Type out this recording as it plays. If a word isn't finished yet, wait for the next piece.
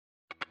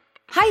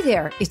Hi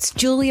there, it's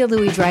Julia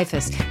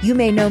Louis-Dreyfus. You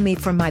may know me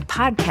from my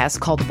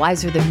podcast called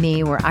Wiser Than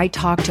Me, where I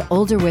talk to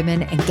older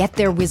women and get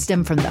their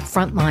wisdom from the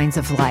front lines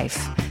of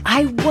life.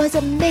 I was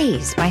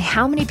amazed by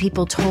how many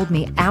people told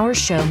me our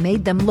show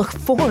made them look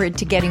forward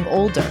to getting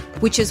older,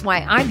 which is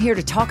why I'm here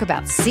to talk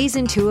about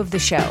season 2 of the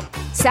show.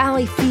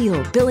 Sally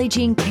Field, Billie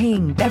Jean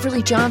King,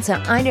 Beverly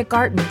Johnson, Ina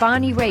Garten,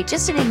 Bonnie Raitt,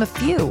 just to name a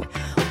few.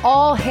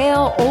 All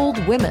hail old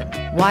women.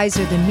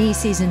 Wiser Than Me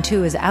season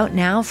 2 is out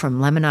now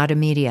from Lemonada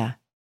Media.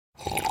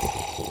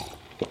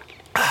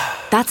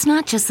 That's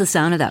not just the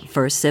sound of that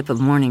first sip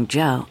of Morning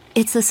Joe.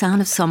 It's the sound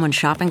of someone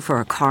shopping for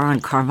a car on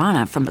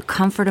Carvana from the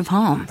comfort of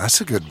home. That's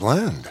a good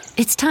blend.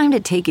 It's time to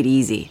take it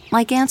easy,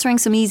 like answering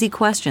some easy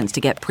questions to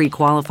get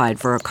pre-qualified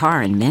for a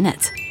car in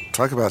minutes.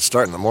 Talk about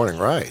starting the morning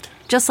right.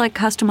 Just like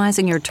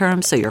customizing your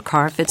terms so your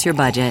car fits your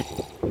budget.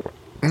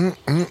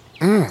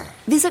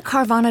 Visit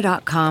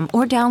Carvana.com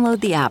or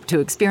download the app to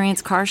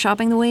experience car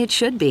shopping the way it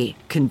should be.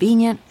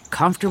 Convenient,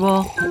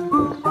 comfortable.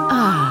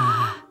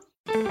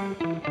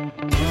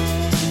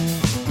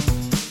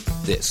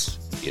 This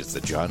is the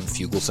John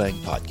Fugelsang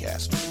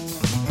Podcast.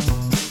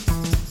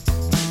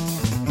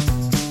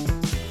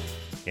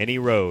 Any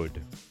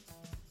Road.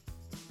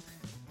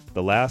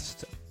 The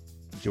last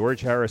George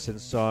Harrison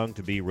song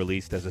to be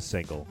released as a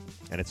single,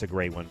 and it's a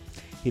great one.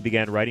 He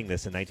began writing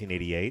this in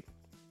 1988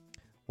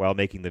 while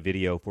making the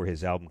video for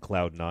his album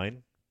Cloud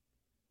 9.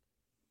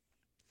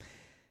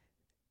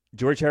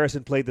 George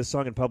Harrison played this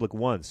song in public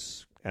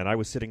once, and I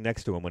was sitting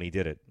next to him when he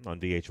did it on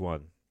VH1.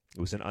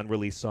 It was an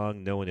unreleased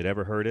song. No one had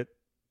ever heard it.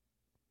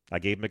 I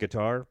gave him a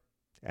guitar,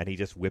 and he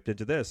just whipped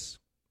into this,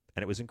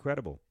 and it was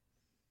incredible.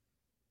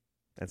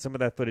 And some of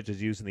that footage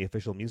is used in the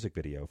official music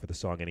video for the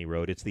song Any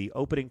Road. It's the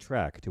opening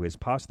track to his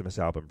posthumous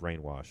album,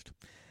 Brainwashed.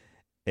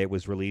 It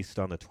was released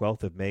on the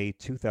 12th of May,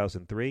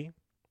 2003,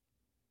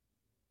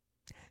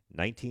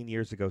 19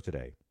 years ago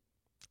today.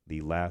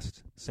 The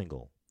last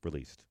single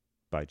released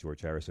by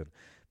George Harrison,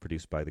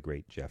 produced by the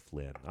great Jeff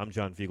Lynne. I'm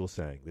John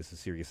Fugelsang. This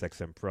is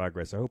SiriusXM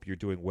Progress. I hope you're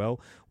doing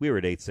well. We're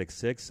at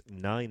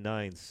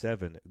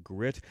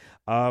 866-997-GRIT.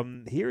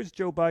 Here's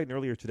Joe Biden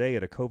earlier today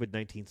at a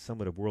COVID-19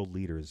 summit of world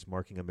leaders,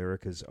 marking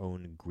America's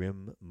own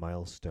grim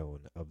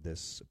milestone of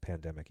this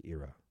pandemic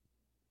era.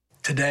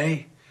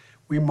 Today,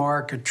 we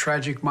mark a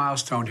tragic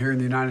milestone here in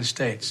the United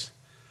States.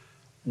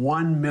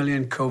 1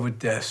 million COVID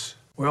deaths.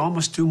 We all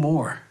must do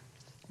more.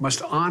 We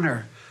must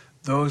honor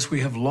those we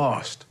have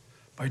lost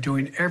by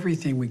doing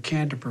everything we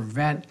can to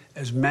prevent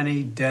as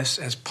many deaths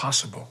as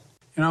possible.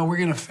 You know, we're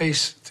going to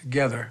face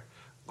together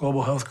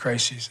global health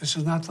crises. This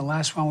is not the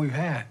last one we've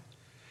had.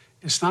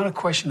 It's not a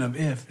question of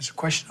if, it's a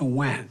question of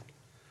when.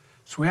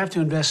 So we have to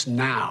invest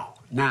now.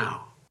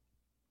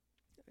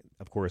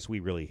 Of course, we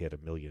really hit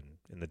 1 million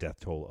in the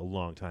death toll a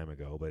long time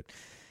ago, but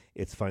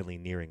it's finally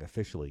nearing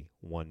officially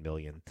 1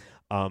 million.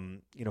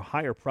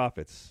 Higher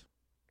profits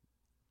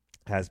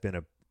has been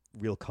a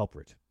real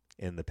culprit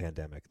in the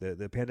pandemic.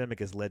 The pandemic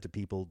has led to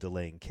people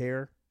delaying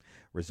care,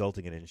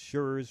 resulting in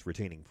insurers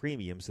retaining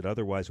premiums that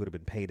otherwise would have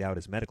been paid out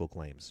as medical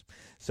claims.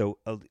 So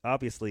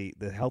obviously,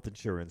 the health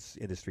insurance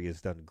industry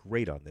has done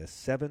great on this.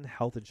 7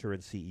 health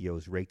insurance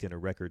CEOs raked in a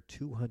record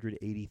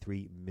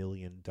 $283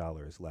 million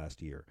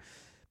last year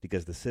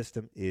because the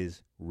system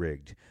is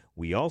rigged.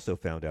 We also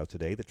found out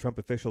today that Trump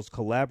officials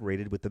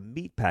collaborated with the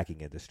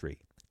meatpacking industry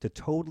to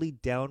totally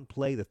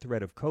downplay the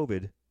threat of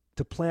COVID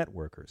to plant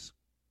workers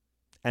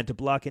and to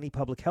block any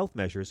public health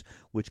measures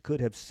which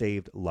could have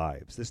saved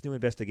lives. This new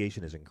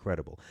investigation is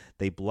incredible.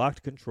 They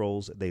blocked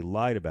controls, they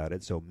lied about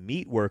it, so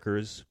meat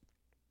workers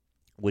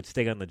would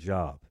stay on the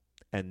job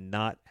and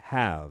not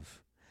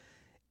have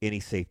any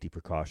safety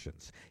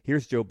precautions.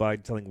 Here's Joe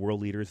Biden telling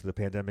world leaders that the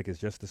pandemic is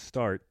just the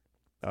start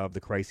of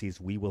the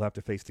crises we will have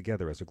to face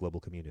together as a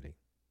global community.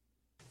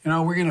 You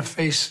know, we're going to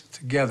face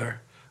together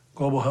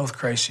global health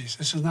crises.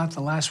 This is not the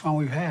last one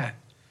we've had.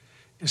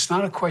 It's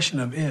not a question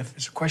of if,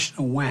 it's a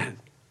question of when.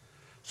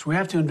 So we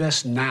have to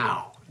invest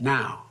now.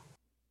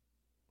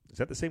 Is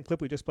that the same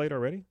clip we just played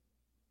already?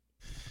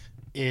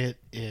 It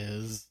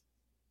is.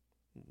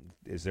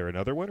 Is there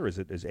another one, or is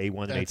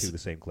A1 and A2 the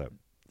same clip?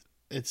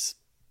 It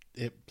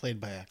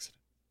played by accident.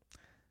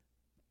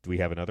 Do we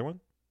have another one?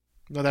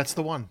 No, that's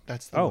the one.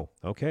 That's the one. Oh,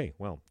 okay.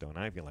 Well, don't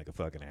I feel like a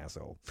fucking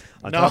asshole?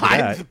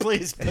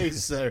 Please,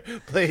 sir.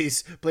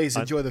 Please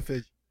enjoy the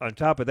fish. On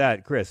top of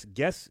that, Chris,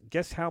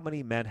 guess how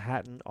many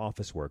Manhattan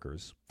office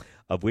workers,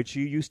 of which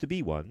you used to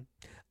be one,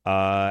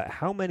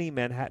 how many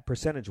Manhattan,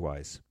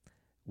 percentage-wise,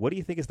 what do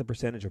you think is the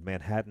percentage of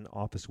Manhattan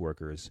office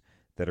workers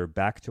that are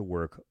back to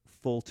work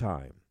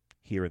full-time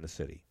here in the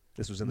city?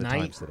 This was in the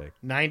Times today.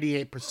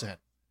 98%.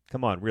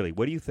 Come on, really,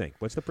 what do you think?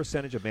 What's the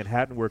percentage of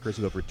Manhattan workers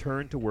who have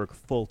returned to work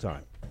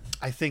full-time?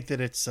 I think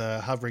that it's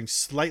hovering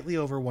slightly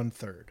over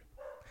 1/3.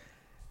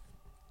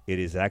 It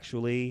is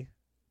actually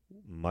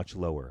much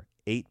lower,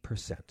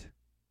 8%.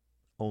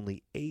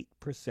 Only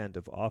 8%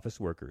 of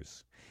office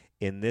workers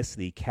in this,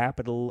 the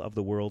capital of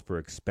the world for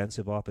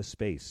expensive office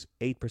space,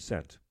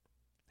 8%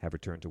 have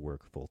returned to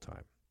work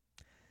full-time.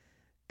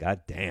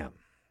 God damn.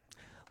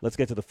 Let's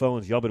get to the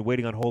phones. Y'all been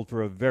waiting on hold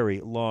for a very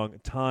long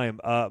time.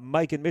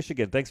 Mike in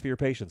Michigan, thanks for your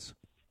patience.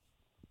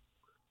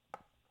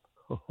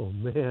 Oh,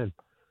 man.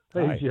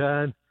 Hey, Hi.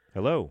 John.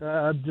 Hello.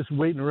 I'm just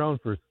waiting around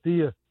for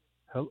Thea.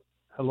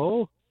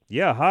 Hello?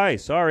 Yeah, hi.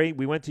 Sorry,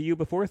 we went to you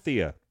before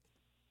Thea.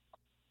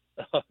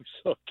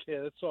 It's okay.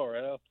 That's all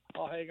right.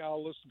 I'll hang.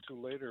 I'll listen to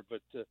later.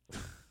 But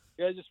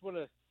yeah, I just want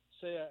to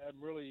say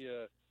I'm really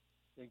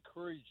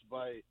encouraged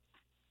by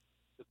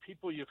the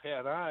people you've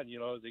had on. You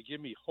know, they give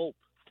me hope.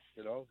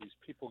 You know, these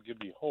people give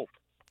me hope.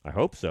 I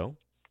hope so.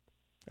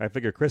 I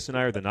figure Chris and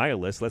I are the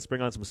nihilists. Let's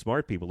bring on some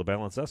smart people to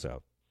balance us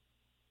out.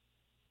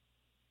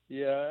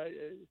 Yeah.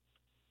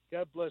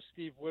 God bless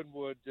Steve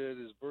Winwood at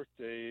his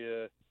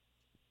birthday.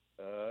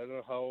 I don't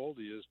know how old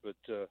he is, but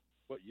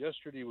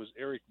yesterday was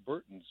Eric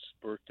Burton's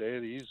birthday.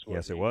 And he's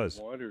Yes, it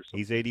was.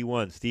 He's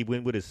 81. Steve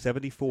Winwood is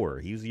 74.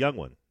 He's a young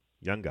one,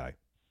 young guy.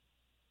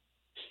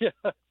 Yeah,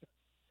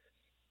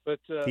 but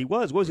he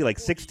was. What was he, like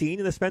 16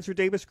 in the Spencer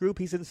Davis group?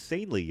 He's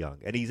insanely young,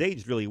 and he's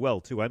aged really well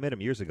too. I met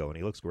him years ago, and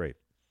he looks great.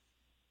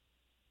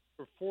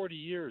 For 40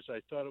 years,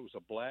 I thought it was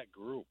a black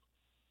group.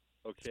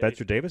 Okay,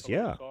 Spencer Davis,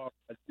 yeah.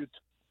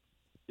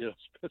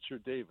 Spencer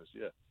Davis,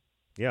 yeah.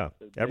 Yeah,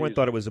 everyone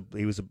thought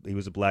he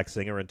was a black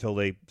singer until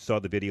they saw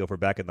the video for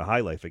Back in the High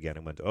Life again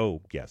and went,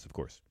 "Oh, yes, of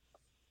course."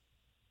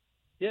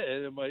 Yeah,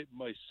 and my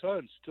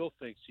son still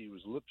thinks he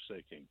was lip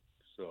syncing.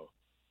 So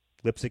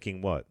lip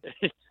syncing what?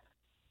 He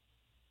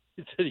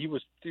said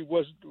he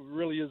wasn't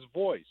really his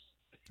voice.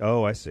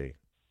 Oh, I see.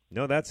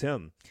 No, that's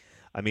him.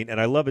 I mean,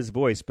 and I love his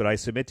voice, but I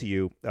submit to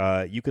you,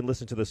 you can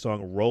listen to the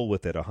song "Roll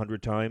With It"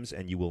 100 times,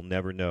 and you will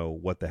never know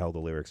what the hell the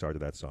lyrics are to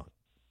that song.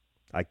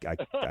 I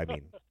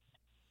mean.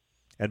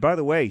 And by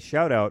the way,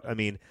 shout out, I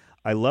mean,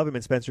 I love him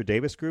in Spencer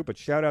Davis Group, but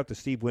shout out to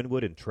Steve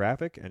Winwood in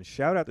Traffic, and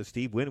shout out to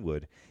Steve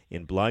Winwood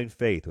in Blind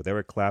Faith with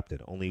Eric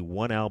Clapton. Only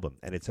one album,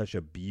 and it's such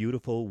a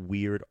beautiful,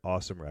 weird,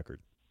 awesome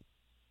record.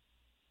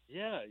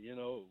 Yeah,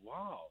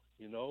 wow.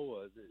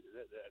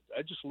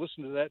 I just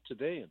listened to that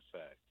today, in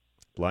fact.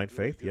 Blind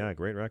Faith? Yeah,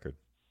 great record.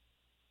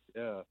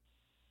 Yeah.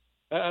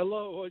 I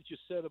love what you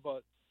said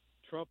about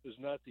Trump is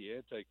not the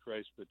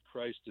Antichrist, but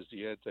Christ is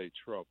the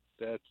anti-Trump.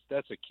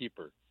 That's a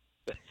keeper.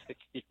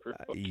 Okay.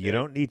 You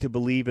don't need to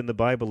believe in the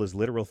Bible as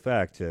literal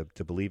fact to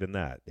believe in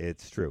that.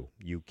 It's true.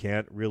 You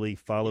can't really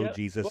follow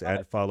Jesus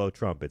and follow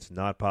Trump. It's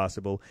not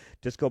possible.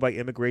 Just go by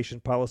immigration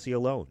policy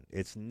alone.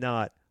 It's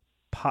not.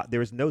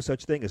 There is no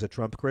such thing as a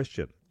Trump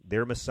Christian.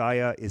 Their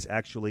Messiah is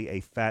actually a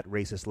fat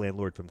racist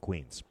landlord from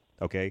Queens.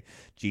 Okay?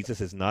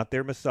 Jesus is not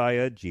their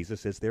Messiah.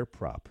 Jesus is their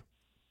prop.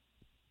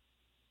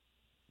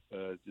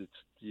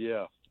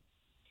 Yeah.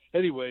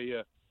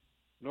 Anyway,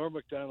 Norm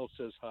MacDonald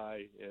says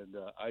hi, and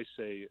I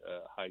say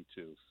hi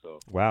too. So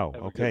wow,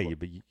 okay, you've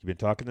been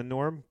talking to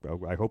Norm.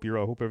 I hope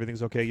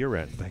everything's okay your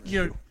end. Thank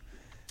you.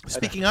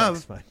 Speaking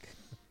of,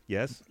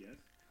 yes.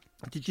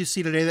 Did you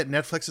see today that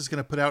Netflix is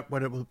going to put out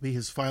what it will be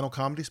his final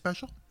comedy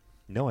special?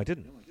 No, I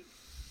didn't.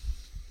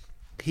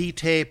 He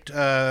taped.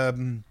 I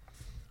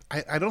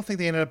don't think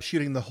they ended up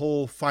shooting the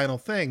whole final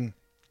thing,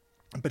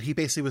 but he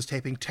basically was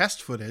taping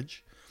test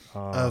footage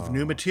of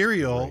new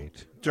material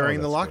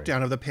during the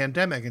lockdown of the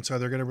pandemic, and so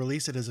they're going to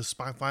release it as a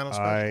final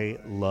special. I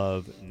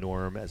love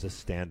Norm as a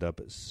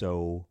stand-up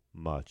so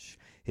much.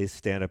 His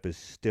stand-up is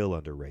still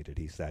underrated.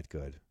 He's that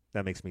good.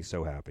 That makes me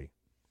so happy.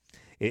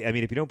 I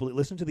mean, if you don't believe,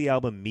 listen to the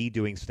album Me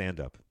Doing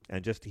Stand-Up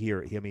and just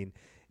hear. I mean,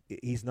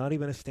 he's not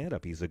even a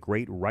stand-up. He's a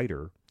great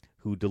writer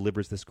who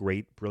delivers this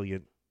great,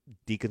 brilliant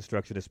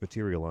deconstructionist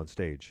material on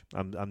stage.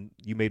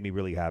 You made me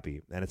really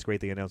happy, and it's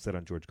great they announced that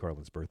on George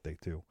Carlin's birthday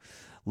too.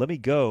 Let me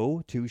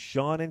go to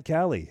Sean and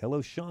Cali.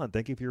 Hello, Sean.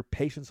 Thank you for your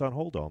patience on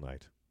hold all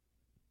night.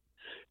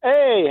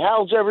 Hey,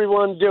 how's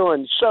everyone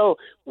doing? So,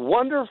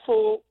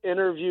 wonderful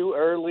interview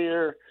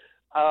earlier.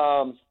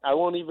 I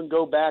won't even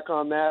go back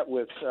on that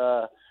with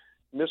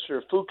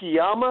Mr.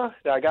 Fukuyama.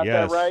 Did I got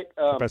that right?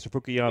 Professor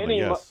Fukuyama,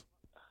 yes.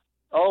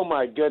 Oh,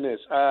 my goodness.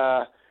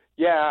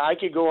 Yeah, I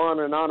could go on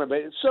and on about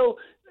it. So,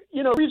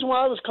 the reason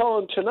why I was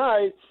calling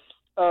tonight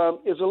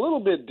is a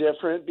little bit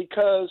different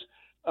because,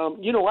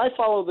 I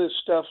follow this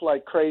stuff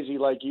like crazy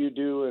like you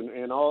do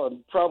and all,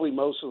 probably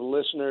most of the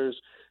listeners,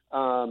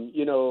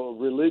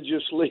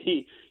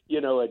 religiously,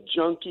 a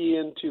junkie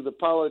into the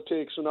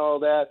politics and all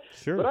that.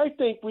 Sure. But I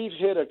think we've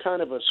hit a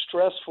kind of a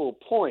stressful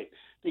point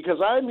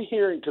because I'm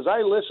hearing, because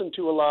I listen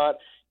to a lot,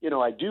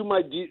 I do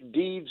my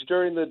deeds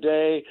during the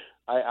day.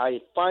 I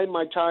find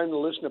my time to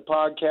listen to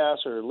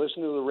podcasts or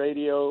listen to the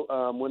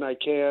radio when I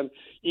can.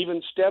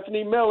 Even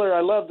Stephanie Miller,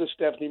 I love the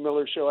Stephanie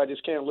Miller show. I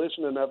just can't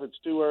listen enough. It's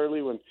too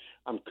early when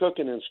I'm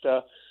cooking and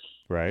stuff.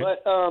 Right.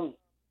 But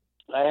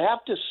I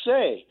have to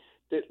say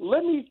that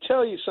let me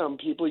tell you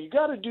something, people. You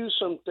got to do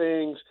some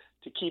things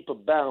to keep a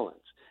balance.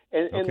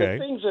 And the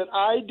things that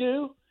I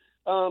do,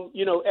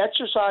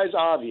 exercise,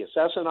 obvious.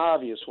 That's an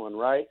obvious one,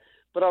 right?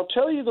 But I'll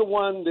tell you the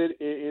one that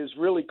is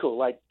really cool.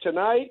 Like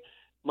tonight,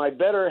 my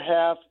better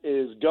half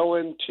is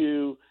going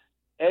to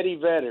Eddie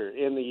Vedder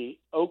in the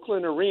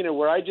Oakland Arena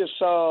where I just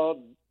saw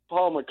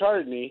Paul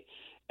McCartney.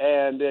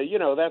 And,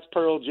 that's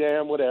Pearl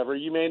Jam, whatever.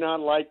 You may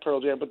not like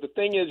Pearl Jam, but the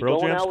thing is, Pearl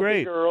going Jam's out with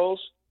great. the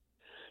girls.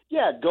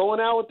 Yeah,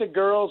 going out with the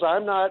girls.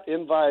 I'm not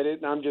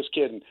invited. No, I'm just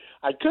kidding.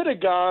 I could have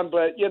gone,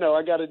 but,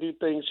 I got to do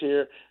things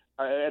here.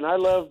 And I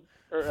love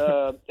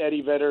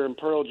Eddie Vedder and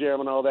Pearl Jam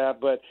and all that.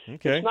 But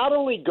It's not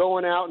only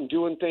going out and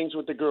doing things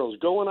with the girls,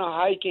 going to a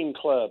hiking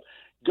club.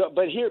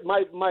 But here,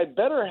 my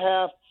better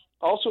half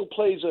also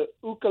plays a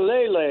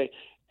ukulele.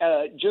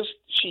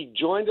 She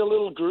joined a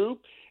little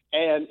group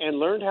and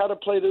learned how to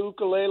play the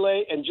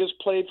ukulele and just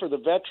played for the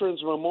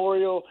Veterans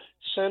Memorial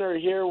Center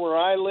here where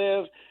I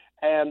live,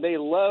 and they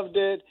loved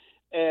it.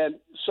 And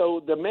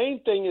so the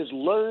main thing is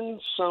learn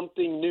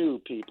something new,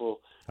 people.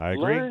 I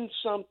agree. Learn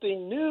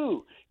something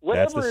new.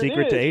 That's Whatever the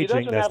secret to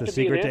aging. That's the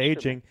secret to aging.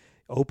 aging.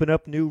 Open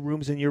up new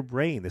rooms in your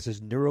brain. This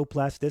is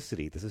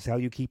neuroplasticity. This is how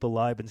you keep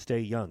alive and stay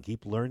young.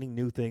 Keep learning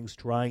new things,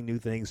 trying new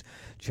things,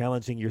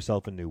 challenging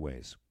yourself in new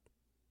ways.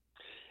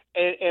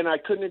 And I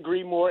couldn't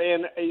agree more.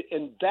 And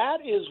that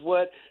is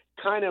what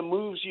kind of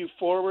moves you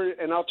forward.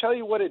 And I'll tell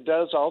you what it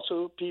does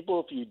also,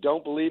 people, if you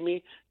don't believe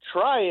me,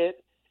 try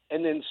it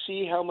and then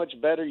see how much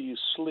better you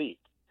sleep.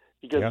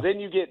 Because then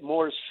you get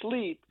more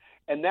sleep,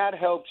 and that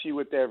helps you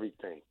with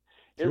everything.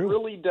 It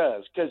really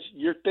does, because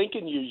you're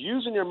thinking, you're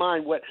using your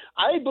mind. What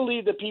I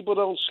believe that people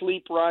don't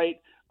sleep right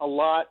a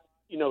lot,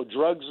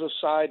 drugs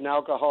aside and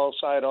alcohol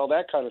aside, all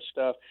that kind of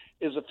stuff,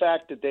 is the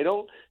fact that they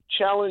don't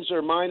challenge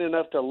their mind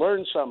enough to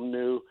learn something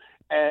new,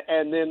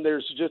 and then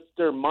there's just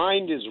their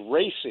mind is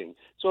racing.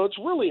 So it's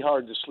really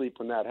hard to sleep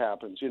when that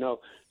happens,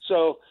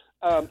 So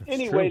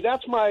anyway,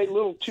 that's my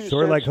little 2 cents.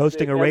 Sort of like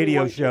hosting a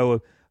radio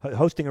show,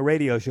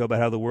 about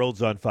how the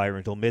world's on fire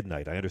until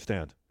midnight. I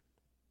understand.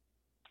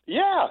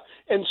 Yeah,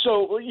 and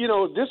so,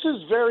 this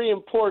is very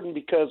important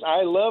because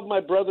I love my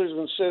brothers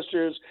and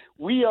sisters.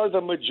 We are the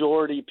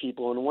majority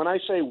people, and when I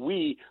say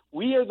we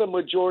are the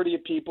majority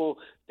of people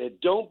that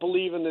don't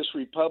believe in this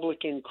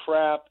Republican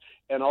crap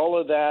and all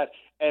of that,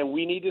 and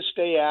we need to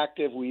stay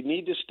active. We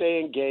need to stay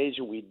engaged,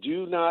 and we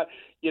do not,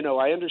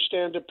 I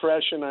understand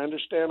depression, I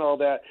understand all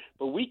that,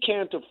 but we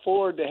can't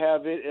afford to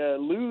have it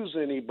lose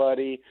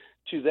anybody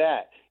to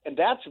that, and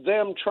that's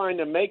them trying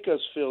to make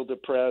us feel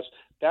depressed.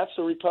 That's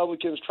the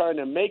Republicans trying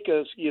to make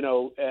us,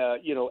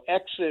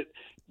 exit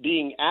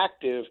being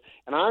active.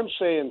 And I'm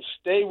saying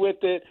stay with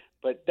it,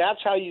 but that's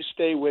how you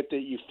stay with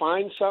it. You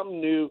find something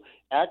new,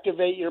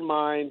 activate your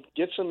mind,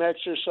 get some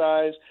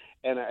exercise,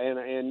 and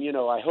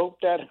I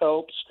hope that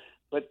helps.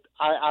 But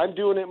I'm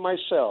doing it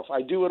myself.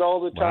 I do it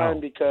all the time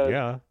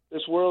because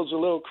this world's a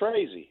little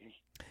crazy.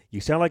 You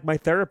sound like my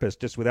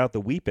therapist, just without the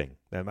weeping.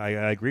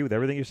 I agree with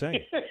everything you're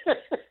saying.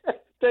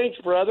 Thanks,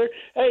 brother.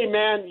 Hey,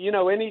 man,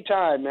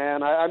 anytime,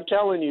 man. I'm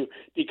telling you,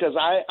 because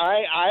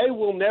I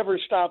will never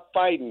stop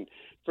fighting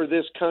for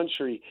this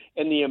country,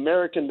 and the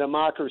American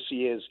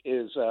democracy is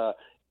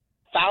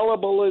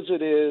fallible as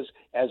it is,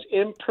 as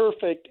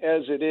imperfect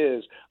as it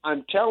is.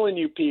 I'm telling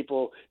you,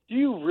 people, do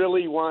you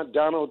really want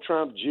Donald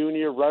Trump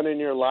Jr. running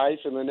your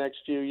life in the next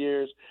few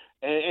years?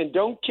 And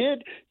don't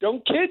kid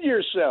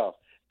yourself.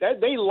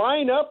 That they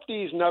line up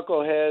these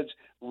knuckleheads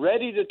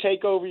ready to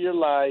take over your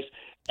life.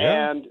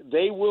 And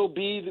they will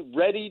be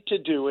ready to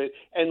do it.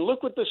 And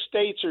look what the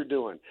states are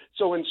doing.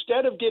 So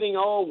instead of getting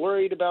all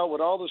worried about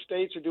what all the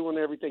states are doing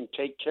and everything,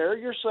 take care of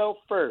yourself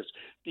first.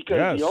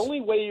 Because the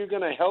only way you're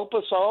going to help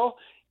us all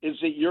is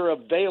that you're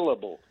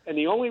available. And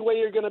the only way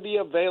you're going to be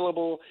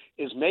available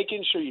is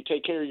making sure you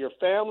take care of your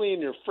family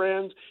and your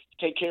friends, you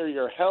take care of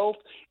your health,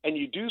 and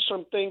you do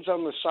some things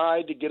on the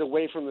side to get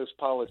away from this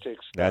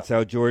politics stuff. That's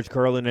how George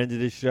Carlin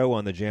ended his show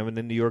on the Jammin'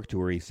 in New York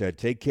tour. He said,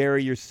 take care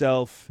of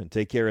yourself and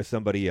take care of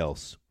somebody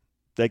else.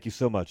 Thank you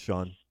so much,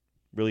 Sean.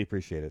 Really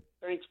appreciate it.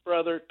 Thanks,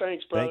 brother.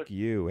 Thank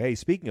you. Hey,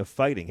 speaking of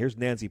fighting, here's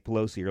Nancy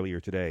Pelosi earlier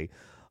today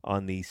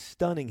on the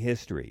stunning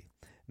history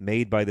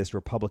made by this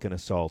Republican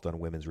assault on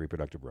women's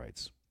reproductive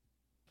rights.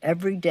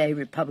 Every day,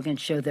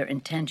 Republicans show their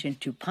intention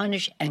to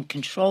punish and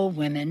control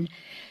women's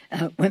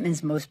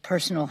most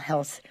personal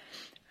health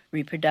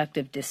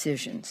reproductive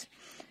decisions.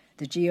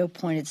 The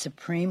GOP-appointed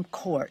Supreme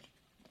Court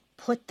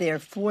put there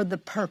for the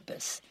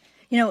purpose.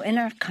 In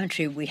our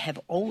country, we have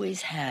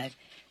always had,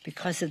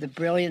 because of the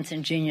brilliance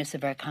and genius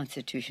of our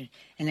Constitution,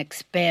 an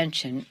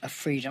expansion of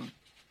freedom.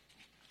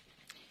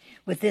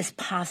 With this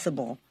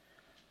possible,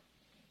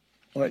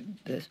 or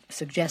the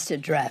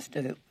suggested draft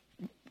of it,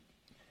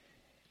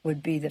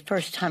 would be the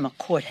first time a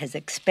court has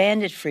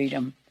expanded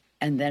freedom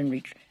and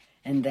then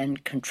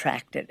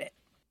contracted it.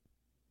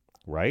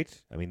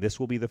 Right? I mean, this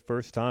will be the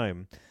first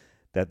time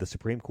that the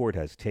Supreme Court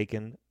has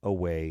taken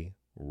away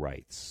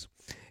rights.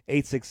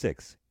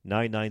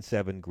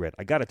 866-997-GRIT.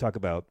 I got to talk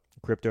about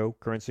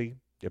cryptocurrency,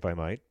 if I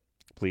might,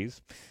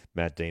 please.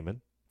 Matt Damon,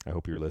 I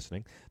hope you're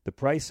listening. The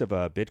price of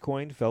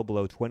Bitcoin fell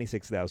below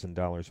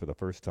 $26,000 for the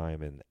first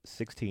time in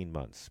 16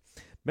 months.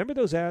 Remember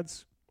those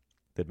ads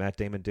that Matt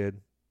Damon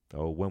did?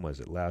 Oh, when was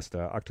it? Last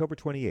October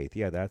 28th.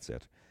 Yeah, that's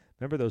it.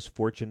 Remember those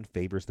Fortune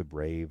favors the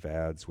brave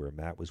ads where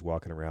Matt was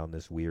walking around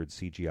this weird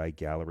CGI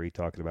gallery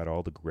talking about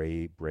all the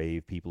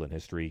brave people in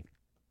history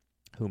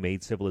who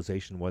made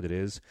civilization what it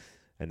is?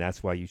 and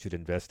that's why you should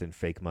invest in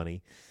fake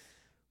money.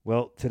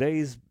 Well,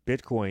 today's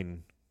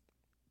Bitcoin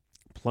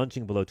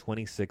plunging below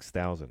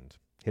 26,000,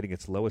 hitting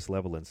its lowest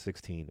level in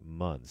 16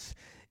 months.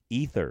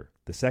 Ether,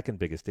 the second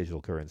biggest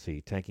digital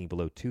currency, tanking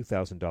below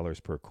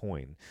 $2,000 per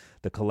coin.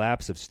 The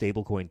collapse of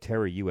stablecoin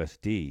Terra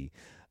USD.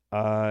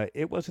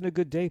 It wasn't a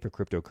good day for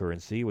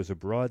cryptocurrency. It was a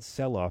broad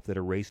sell-off that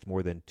erased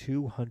more than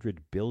 $200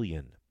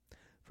 billion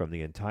from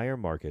the entire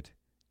market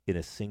in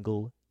a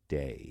single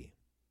day.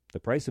 The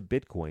price of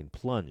Bitcoin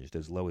plunged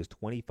as low as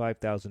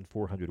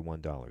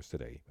 $25,401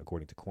 today,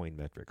 according to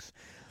Coinmetrics.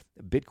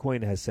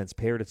 Bitcoin has since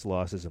pared its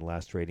losses, and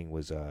last trading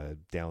was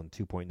down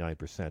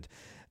 2.9%.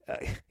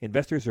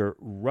 Investors are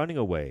running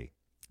away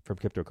from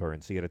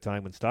cryptocurrency at a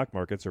time when stock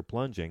markets are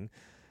plunging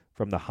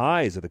from the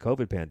highs of the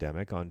COVID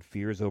pandemic on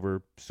fears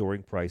over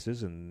soaring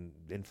prices and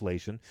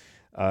inflation.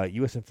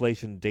 U.S.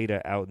 inflation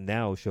data out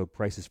now showed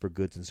prices for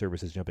goods and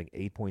services jumping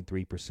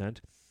 8.3%.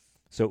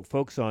 So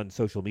folks on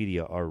social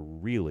media are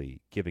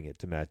really giving it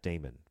to Matt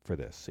Damon for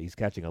this. He's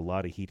catching a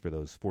lot of heat for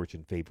those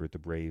Fortune Favorite the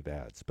Brave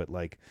ads. But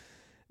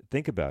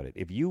think about it.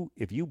 If you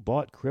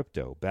bought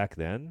crypto back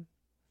then,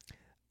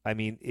 I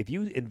mean, if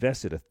you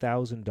invested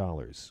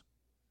 $1,000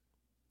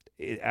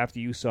 after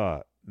you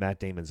saw Matt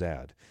Damon's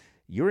ad,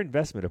 your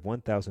investment of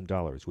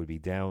 $1,000 would be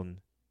down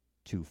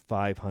to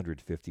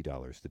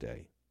 $550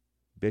 today.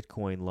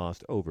 Bitcoin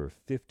lost over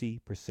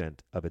 50%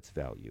 of its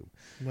value.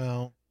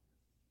 Well,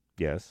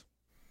 yes.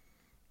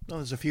 Well,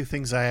 there's a few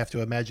things I have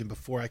to imagine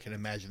before I can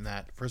imagine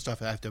that. First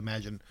off, I have to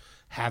imagine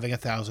having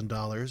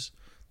 $1,000.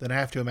 Then I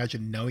have to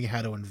imagine knowing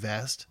how to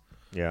invest.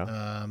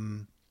 Yeah.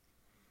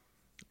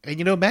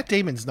 And Matt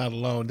Damon's not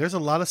alone. There's a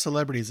lot of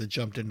celebrities that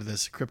jumped into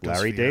this crypto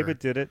Larry sphere. David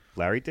did it.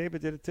 Larry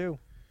David did it too.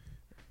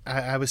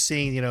 I was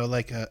seeing,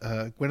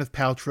 Gwyneth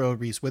Paltrow,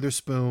 Reese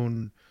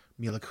Witherspoon,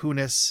 Mila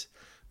Kunis.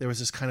 There was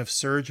this kind of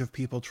surge of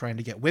people trying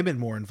to get women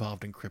more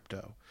involved in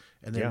crypto.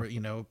 And they were,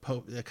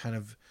 kind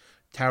of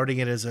touting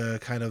it as a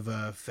kind of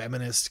a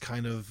feminist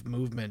kind of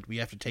movement. We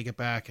have to take it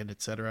back, and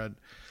et cetera.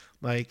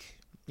 I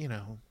think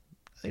a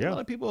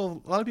lot of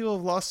people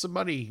have lost some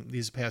money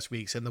these past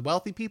weeks, and the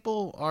wealthy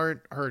people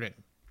aren't hurting.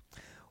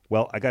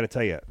 Well, I got to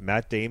tell you,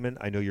 Matt Damon,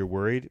 I know you're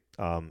worried.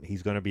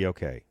 He's going to be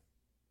okay.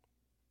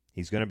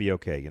 He's going to be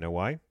okay. You know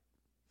why?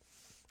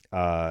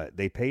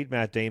 They paid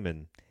Matt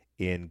Damon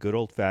in good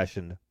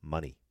old-fashioned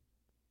money,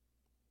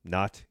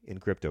 not in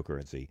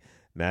cryptocurrency.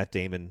 Matt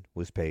Damon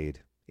was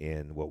paid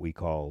in what we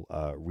call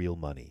real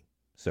money.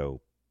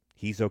 So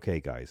he's okay,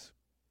 guys.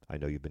 I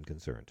know you've been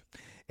concerned.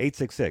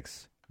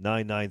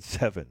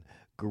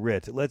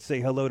 866-997-GRIT. Let's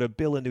say hello to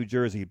Bill in New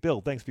Jersey.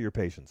 Bill, thanks for your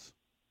patience.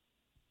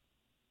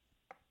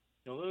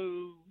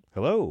 Hello.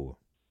 Hello.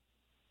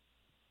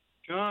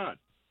 John.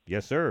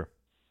 Yes, sir.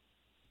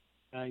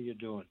 How you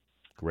doing?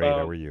 Great.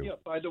 How are you? Yeah,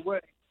 by the way,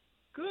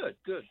 good.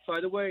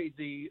 By the way,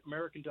 the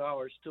American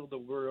dollar is still the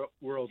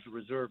world's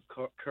reserve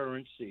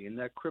currency, and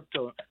that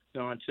crypto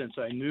nonsense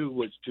I knew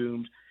was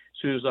doomed as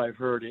soon as I've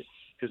heard it,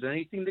 because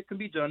anything that can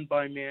be done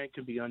by man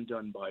can be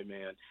undone by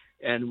man.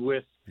 And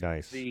with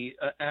the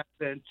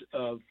advent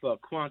of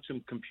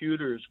quantum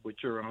computers,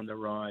 which are on the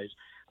rise,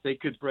 they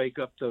could break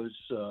up those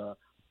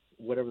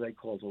whatever they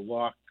call the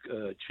lock,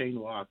 chain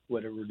lock,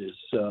 whatever it is,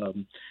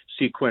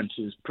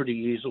 sequences pretty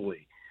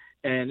easily.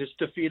 And it's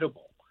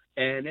defeatable.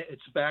 And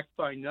it's backed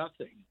by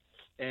nothing.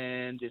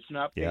 And it's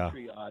not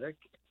patriotic.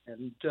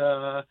 And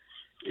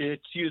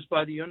it's used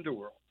by the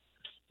underworld.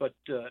 But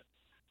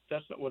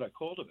that's not what I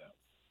called about.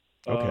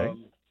 Okay.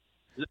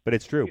 But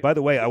it's true. By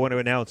the way, I want to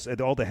announce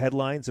all the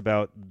headlines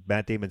about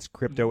Matt Damon's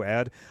crypto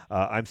ad.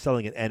 I'm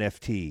selling an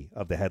NFT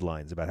of the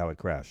headlines about how it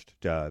crashed.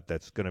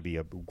 That's going to be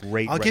a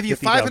great. I'll give you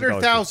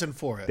 $500,000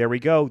 for it. There we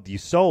go. You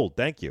sold.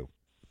 Thank you.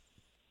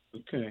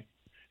 Okay.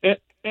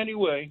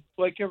 Anyway,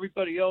 like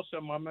everybody else,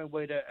 I'm on my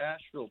way to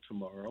Asheville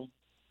tomorrow.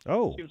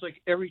 Oh. Seems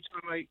like every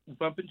time I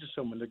bump into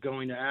someone, they're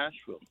going to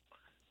Asheville.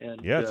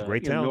 And yeah, it's a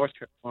great town. North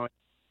Carolina.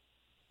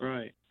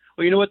 Right.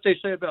 Well, you know what they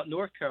say about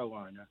North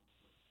Carolina?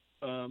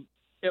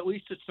 At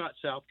least it's not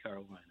South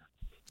Carolina.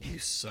 You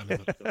son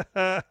of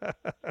a...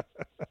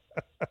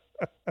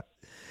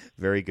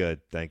 Very good.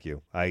 Thank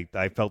you.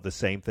 I felt the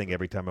same thing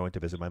every time I went to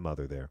visit my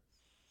mother there.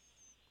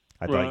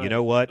 I thought, you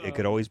know what? It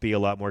could always be a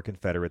lot more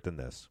Confederate than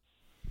this.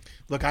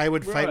 Look, I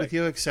would fight with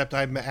you, except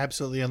I'm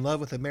absolutely in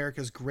love with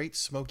America's Great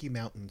Smoky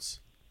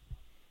Mountains.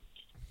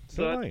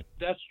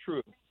 That's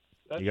true.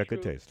 You got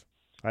good taste.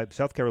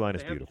 South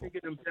Carolina's beautiful. They haven't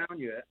figured them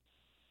down yet.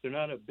 They're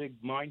not a big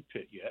mine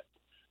pit yet.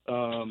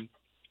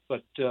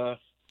 But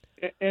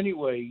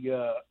anyway,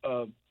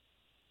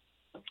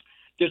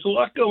 there's a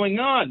lot going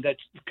on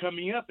that's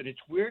coming up, and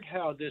it's weird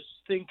how this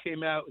thing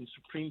came out in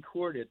Supreme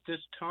Court at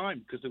this time,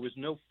 because there was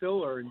no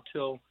filler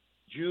until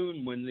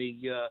June, when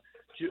the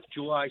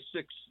July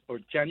 6th or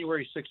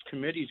January 6th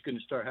committee is going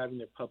to start having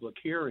their public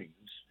hearings.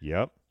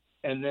 Yep.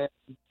 And then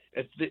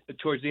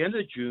towards the end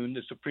of June,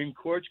 the Supreme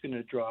Court's going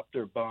to drop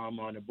their bomb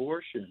on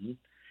abortion,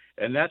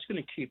 and that's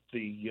going to keep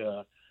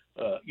the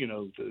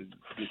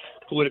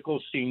political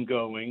scene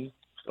going,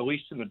 at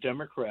least in the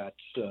Democrats'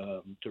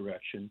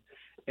 direction.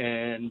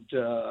 And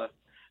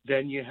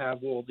then you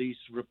have all these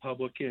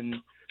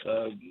Republican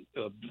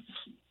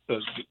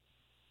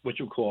what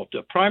you call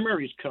it,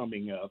 primaries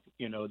coming up.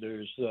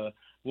 There's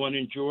one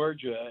in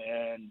Georgia,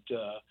 and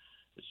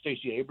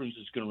Stacey Abrams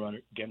is going to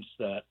run against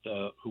that,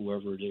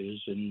 whoever it is,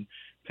 in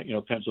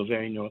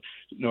Pennsylvania,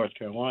 North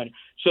Carolina.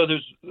 So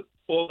there's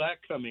all that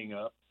coming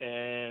up,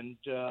 and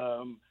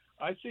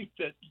I think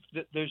that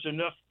there's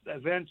enough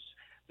events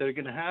that are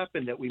going to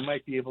happen that we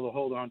might be able to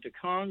hold on to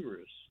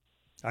Congress.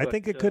 I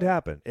think it could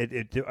happen.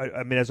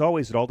 I mean, as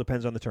always, it all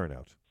depends on the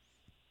turnout.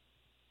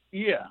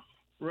 Yeah,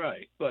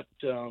 right. But,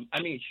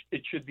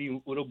 it should be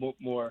a little bit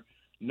more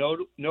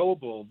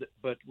knowable,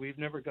 but we've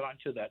never gotten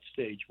to that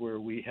stage where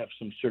we have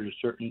some sort of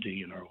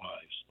certainty in our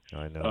lives.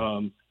 I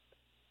know.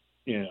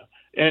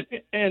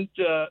 And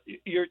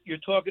your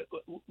talk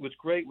was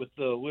great with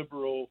the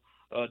liberal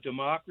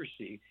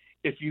democracy.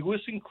 If you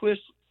listen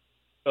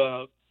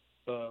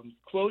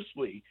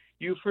closely,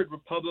 you've heard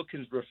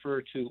Republicans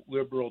refer to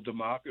liberal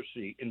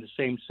democracy in the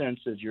same sense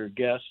as your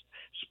guest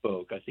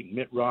spoke. I think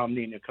Mitt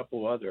Romney and a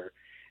couple other,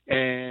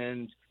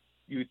 and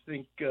you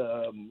think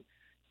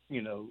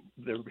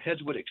their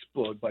heads would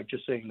explode by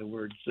just saying the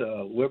words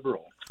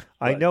liberal.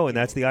 I know, and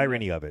that's the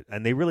irony of it.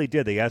 And they really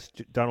did. They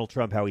asked Donald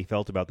Trump how he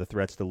felt about the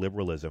threats to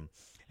liberalism.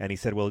 And he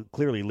said, well,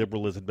 clearly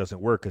liberalism doesn't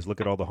work because look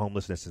at all the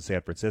homelessness in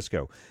San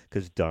Francisco.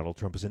 Because Donald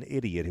Trump is an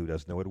idiot who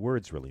doesn't know what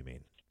words really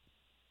mean.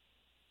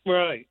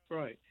 Right.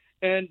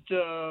 And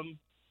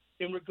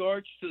in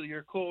regards to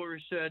your caller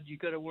said you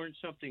got to learn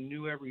something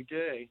new every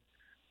day.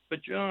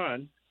 But,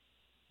 John,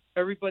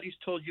 everybody's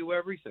told you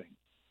everything.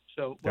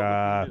 So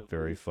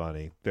very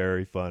funny.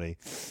 Very funny.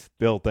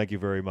 Bill, thank you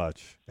very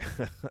much.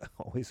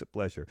 Always a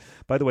pleasure.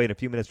 By the way, in a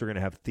few minutes, we're going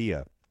to have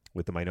Thea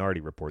with the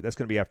Minority Report. That's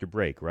going to be after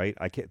break, right?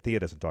 Thea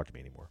doesn't talk to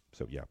me anymore.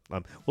 So, yeah.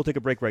 We'll take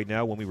a break right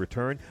now. When we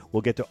return,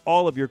 we'll get to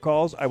all of your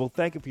calls. I will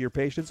thank you for your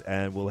patience,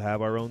 and we'll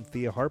have our own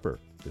Thea Harper.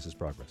 This is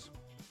Progress.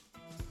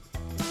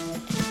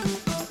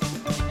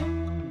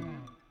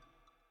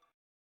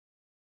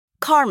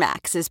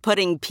 CarMax is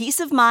putting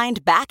peace of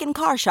mind back in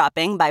car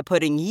shopping by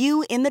putting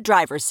you in the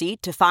driver's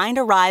seat to find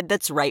a ride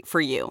that's right for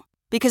you.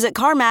 Because at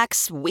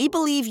CarMax, we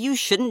believe you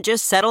shouldn't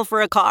just settle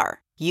for a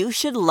car. You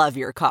should love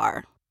your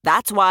car.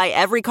 That's why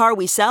every car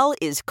we sell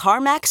is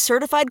CarMax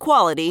certified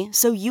quality,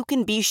 so you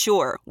can be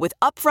sure with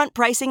upfront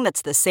pricing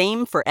that's the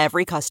same for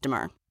every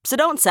customer. So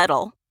don't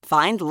settle.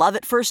 Find love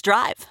at first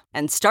drive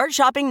and start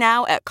shopping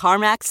now at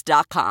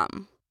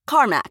CarMax.com.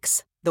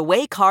 CarMax, the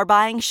way car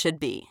buying should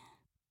be.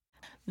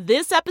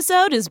 This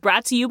episode is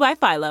brought to you by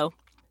Philo.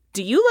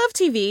 Do you love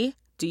TV?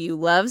 Do you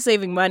love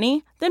saving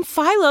money? Then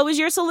Philo is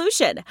your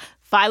solution.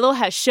 Philo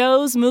has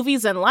shows,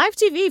 movies, and live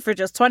TV for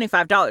just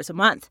 $25 a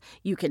month.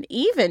 You can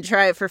even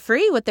try it for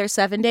free with their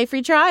 7-day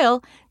free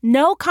trial.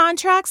 No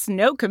contracts,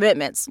 no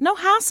commitments, no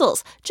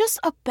hassles. Just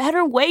a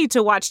better way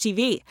to watch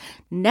TV.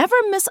 Never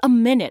miss a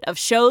minute of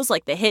shows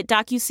like the hit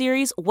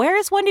docuseries Where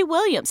is Wendy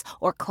Williams?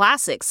 Or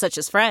classics such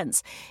as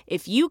Friends.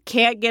 If you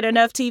can't get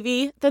enough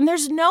TV, then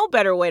there's no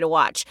better way to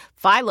watch.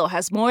 Philo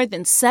has more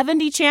than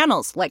 70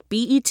 channels like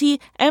BET,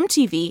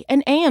 MTV,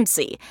 and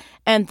AMC.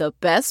 And the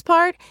best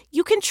part?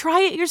 You can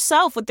try it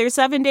yourself with their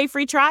 7-day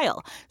free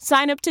trial.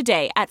 Sign up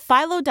today at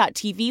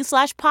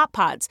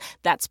philo.tv/poppods.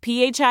 That's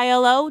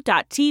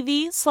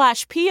philo.tv/poppods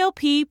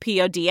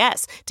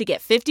to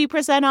get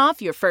 50%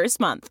 off your first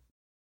month.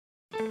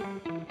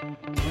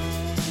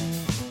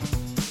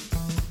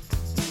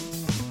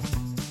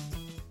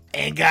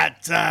 Ain't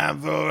got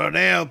time for an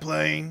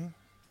airplane.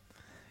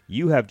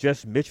 You have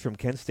just Mitch from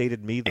Kent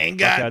Stated me the Ain't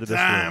fuck got out of this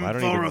room. time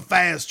for a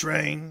fast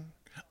train.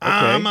 Okay.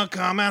 I'm a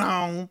coming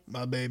home.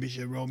 My baby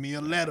should wrote me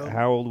a letter.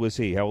 How old was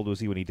he? How old was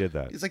he when he did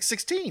that? He's like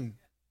 16.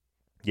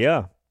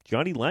 Yeah.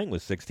 Johnny Lang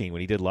was 16 when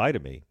he did Lie to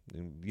Me.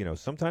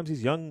 Sometimes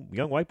these young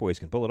white boys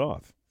can pull it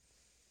off.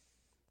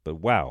 But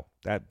wow,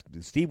 that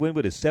Steve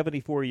Winwood is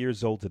 74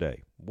 years old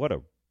today. What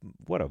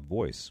a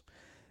voice.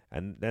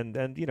 And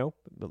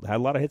had a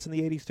lot of hits in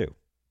the 80s too.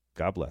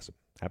 God bless him.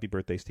 Happy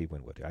birthday, Steve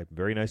Winwood.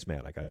 Very nice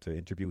man. I got to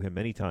interview him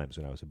many times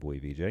when I was a boy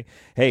VJ.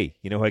 hey,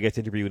 you know who I get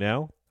to interview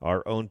now?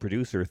 Our own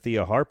producer,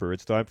 Thea Harper.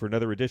 It's time for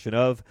another edition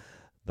of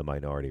The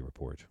Minority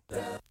Report.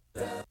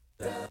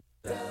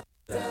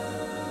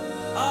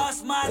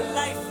 All's my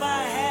life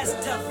I has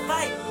to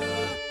fight.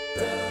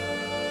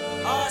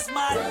 All's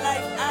my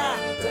life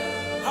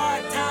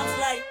hard times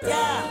like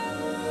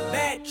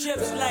bad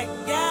trips like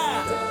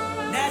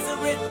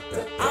Nazareth.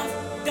 I'm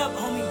f***ed up,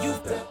 homie, you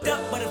f***ed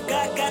up, but if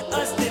God got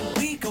us, then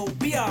we gon'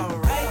 be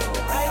alright.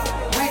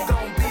 We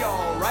gon' be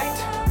alright.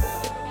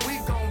 We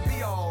gon'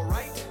 be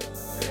alright.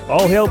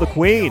 All hail the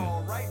Queen.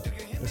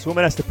 This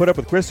woman has to put up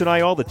with Chris and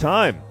I all the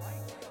time.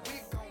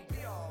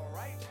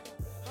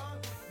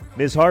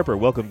 Ms. Harper,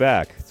 welcome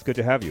back. It's good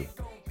to have you.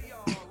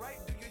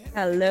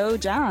 Hello,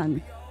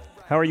 John.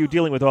 How are you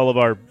dealing with all of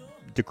our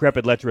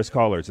decrepit, lecherous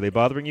callers? Are they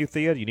bothering you,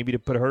 Thea? Do you need me to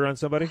put her on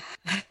somebody?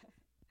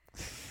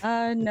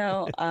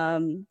 No.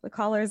 The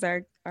callers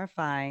are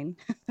fine.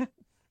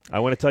 I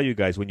want to tell you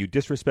guys, when you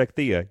disrespect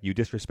Thea, you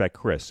disrespect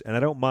Chris. And I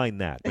don't mind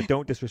that, but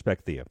don't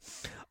disrespect Thea.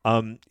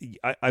 I'm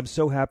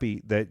so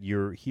happy that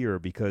you're here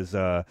because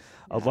a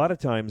lot of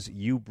times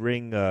you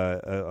bring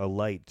a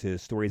light to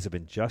stories of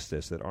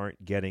injustice that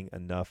aren't getting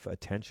enough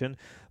attention.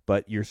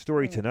 But your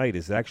story tonight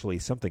is actually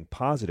something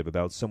positive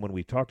about someone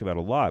we've talked about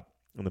a lot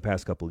in the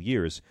past couple of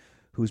years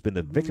who's been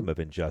the victim of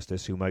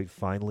injustice, who might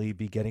finally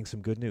be getting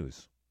some good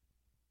news.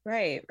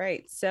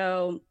 Right.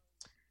 So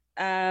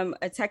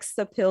a Texas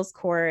appeals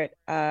court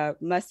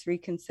must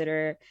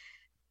reconsider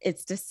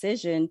its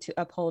decision to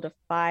uphold a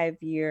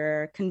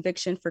 5-year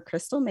conviction for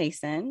Crystal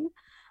Mason.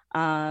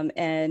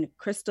 And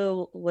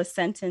Crystal was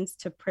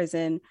sentenced to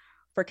prison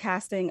for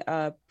casting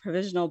a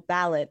provisional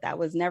ballot that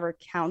was never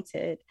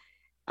counted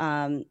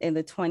in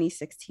the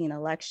 2016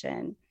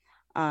 election.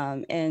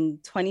 In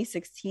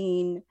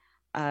 2016,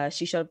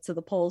 she showed up to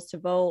the polls to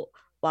vote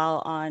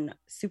while on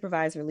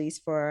supervised release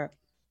for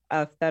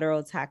a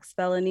federal tax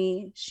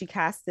felony. She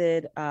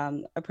casted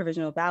a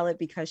provisional ballot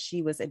because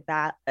she was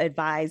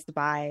advised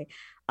by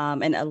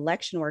an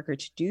election worker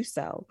to do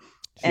so.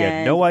 She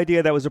had no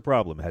idea that was a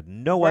problem, had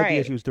no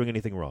idea she was doing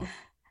anything wrong.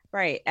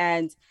 Right.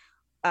 And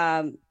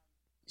the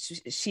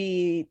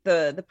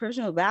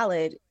provisional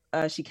ballot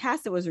she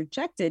cast it was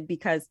rejected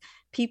because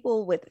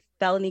people with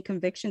felony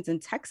convictions in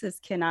Texas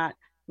cannot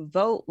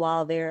vote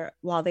while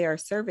they are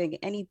serving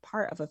any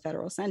part of a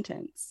federal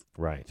sentence.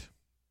 Right.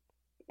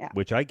 Yeah.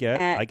 Which I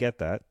get. I get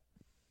that.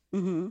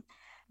 Mm-hmm.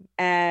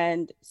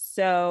 And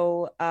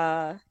so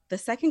the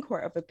Second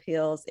Court of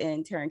Appeals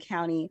in Tarrant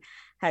County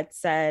had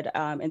said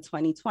in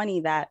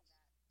 2020 that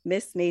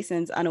Miss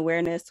Mason's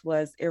unawareness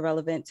was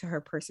irrelevant to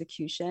her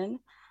persecution.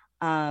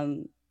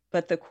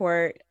 But the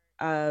Court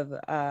of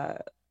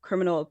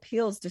Criminal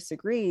Appeals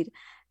disagreed,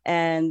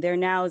 and there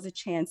now is a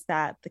chance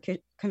that the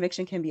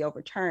conviction can be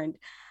overturned.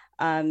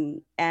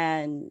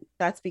 And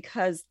that's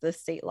because the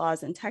state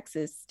laws in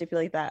Texas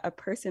stipulate that a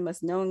person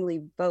must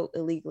knowingly vote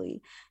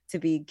illegally to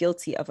be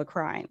guilty of a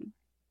crime.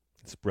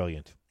 It's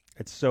brilliant.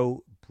 It's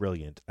so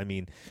brilliant. I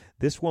mean,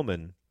 this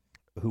woman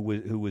who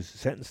was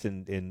sentenced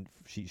in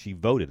she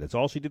voted. That's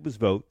all she did was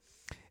vote.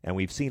 And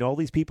we've seen all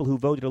these people who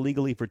voted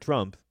illegally for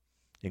Trump,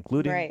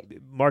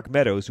 including Mark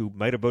Meadows, who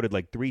might have voted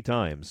like 3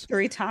 times.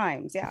 3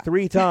 times, yeah.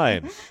 3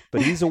 times.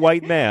 But he's a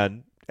white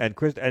man. And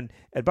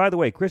by the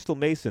way, Crystal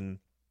Mason,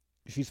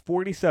 she's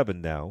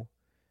 47 now.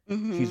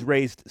 Mm-hmm. She's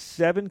raised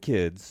 7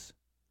 kids.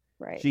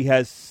 Right. She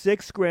has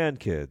 6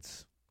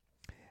 grandkids.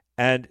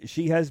 And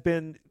she has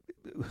been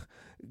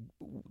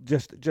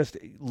just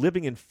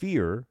living in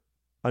fear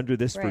under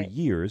this for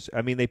years.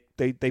 I mean,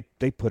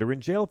 they put her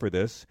in jail for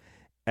this.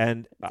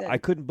 And I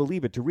couldn't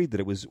believe it to read that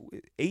it was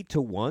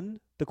 8-1.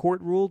 The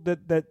court ruled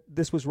that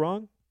this was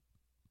wrong.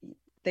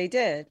 They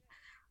did.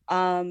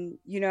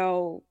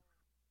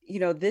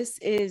 This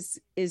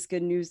is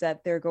good news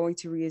that they're going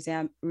to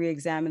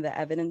re-examine the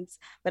evidence,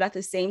 but at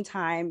the same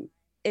time,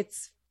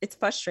 it's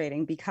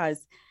frustrating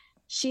because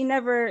she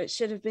never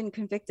should have been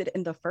convicted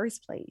in the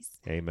first place.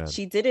 Amen.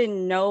 She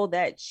didn't know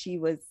that she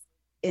was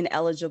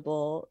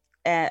ineligible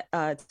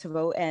to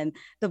vote, and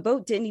the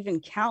vote didn't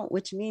even count,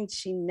 which means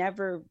she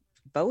never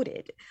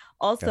voted.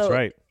 Also, that's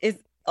right.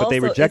 But they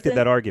rejected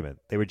that argument.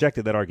 They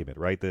rejected that argument,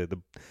 right? The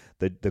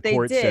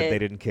court said they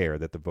didn't care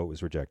that the vote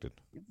was rejected.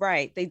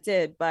 Right, they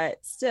did,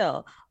 but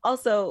still.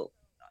 Also,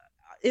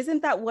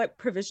 isn't that what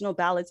provisional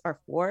ballots are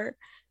for?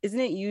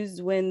 Isn't it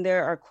used when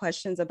there are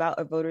questions about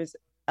a voter's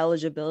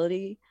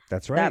eligibility?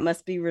 That's right. That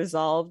must be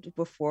resolved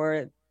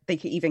before they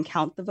can even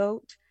count the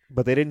vote.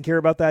 But they didn't care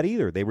about that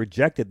either. They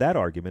rejected that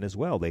argument as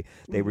well. They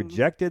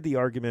rejected the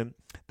argument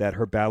that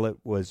her ballot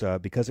was,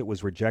 because it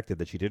was rejected,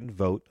 that she didn't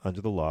vote under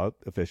the law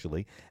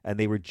officially. And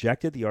they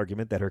rejected the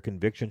argument that her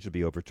conviction should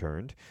be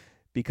overturned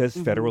because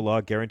federal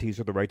law guarantees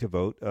her the right to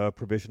vote a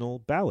provisional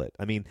ballot.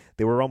 I mean,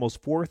 there were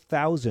almost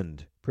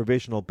 4,000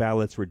 provisional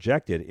ballots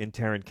rejected in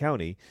Tarrant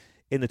County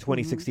in the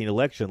 2016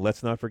 election.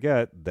 Let's not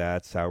forget,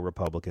 that's how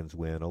Republicans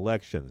win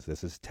elections.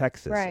 This is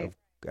Texas. Right.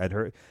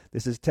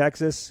 This is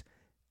Texas.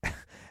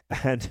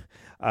 And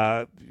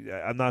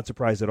I'm not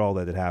surprised at all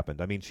that it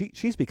happened. I mean,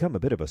 she's become a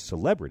bit of a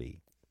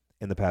celebrity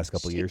in the past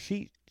couple of years.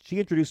 She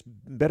introduced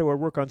Beto her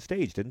work on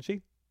stage, didn't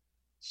she?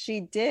 She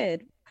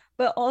did.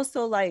 But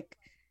also,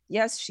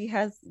 yes, she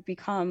has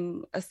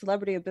become a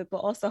celebrity a bit, but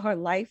also her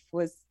life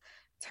was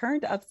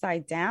turned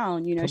upside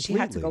down. Completely. She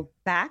had to go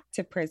back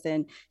to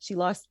prison. She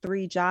lost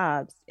 3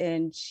 jobs,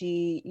 and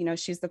she's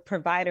the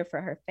provider for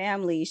her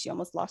family. She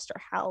almost lost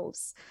her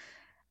house.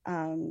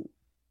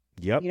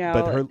 Yep,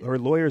 but her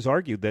lawyers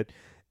argued that,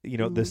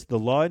 the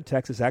law in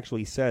Texas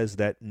actually says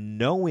that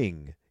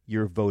knowing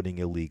you're voting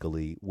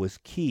illegally was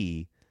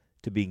key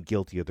to being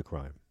guilty of the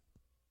crime.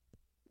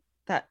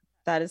 That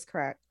is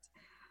correct.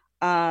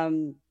 There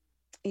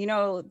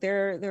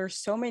are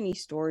so many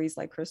stories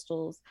like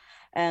Crystal's,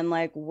 and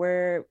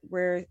we're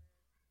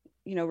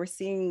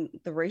seeing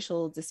the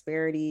racial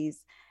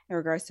disparities in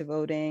regards to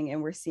voting,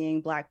 and we're seeing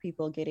Black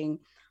people getting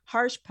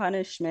harsh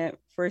punishment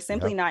for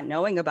simply not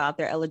knowing about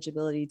their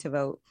eligibility to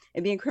vote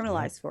and being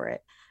criminalized for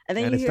it. And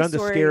then it's done to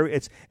scare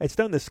it's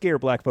done to scare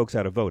black folks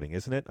out of voting,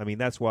 isn't it? I mean,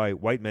 that's why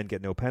white men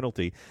get no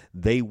penalty.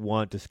 They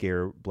want to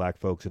scare black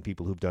folks and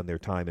people who've done their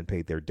time and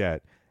paid their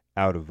debt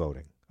out of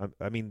voting.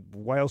 I mean,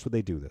 why else would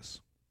they do this?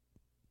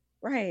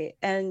 Right.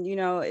 And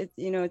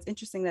it's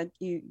interesting that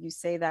you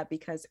say that,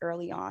 because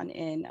early on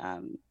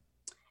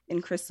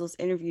in Crystal's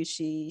interview,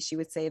 she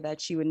would say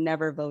that she would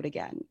never vote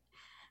again.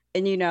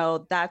 And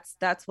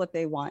that's what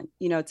they want,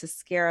 to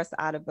scare us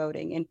out of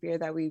voting in fear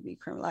that we'd be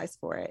criminalized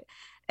for it.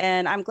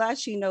 And I'm glad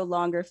she no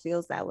longer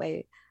feels that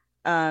way.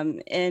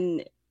 And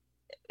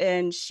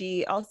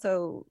she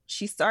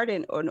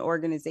started an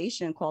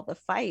organization called The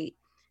Fight,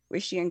 where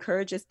she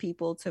encourages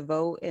people to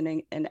vote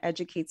and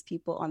educates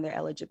people on their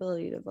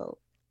eligibility to vote.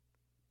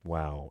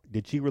 Wow.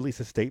 Did she release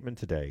a statement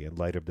today in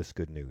light of this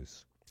good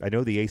news? I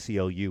know the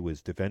ACLU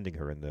is defending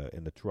her in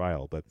the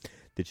trial, but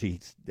did she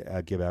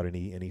give out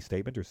any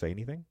statement or say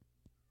anything?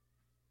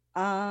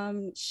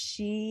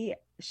 She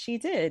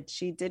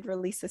did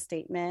release a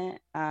statement,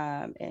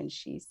 and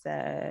she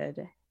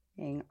said,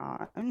 hang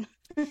on.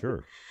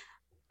 Sure.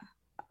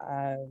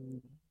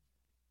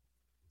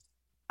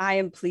 I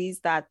am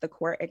pleased that the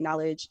court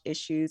acknowledged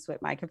issues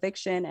with my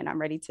conviction, and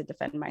I'm ready to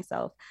defend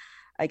myself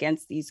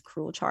against these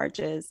cruel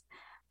charges.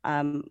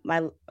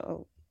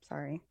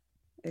 Sorry.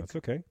 That's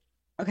okay.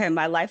 Okay,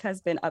 my life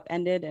has been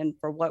upended, and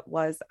for what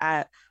was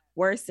at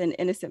worst an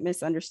innocent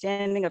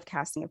misunderstanding of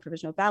casting a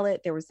provisional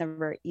ballot, that was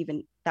never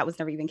even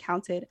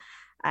counted.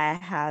 I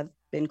have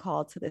been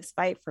called to this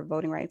fight for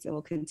voting rights and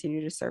will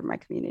continue to serve my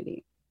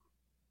community.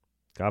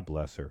 God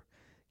bless her.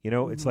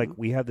 It's like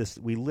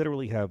we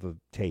literally have a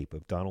tape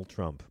of Donald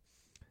Trump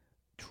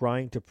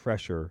trying to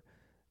pressure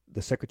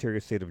the Secretary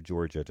of State of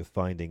Georgia to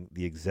finding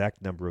the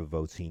exact number of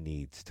votes he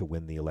needs to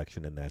win the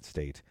election in that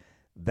state.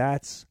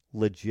 That's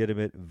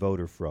legitimate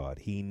voter fraud.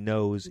 He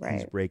knows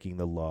he's breaking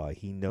the law.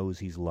 He knows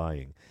he's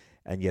lying.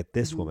 And yet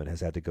this woman has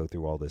had to go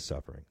through all this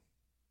suffering.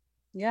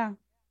 Yeah.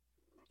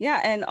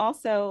 Yeah. And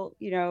also,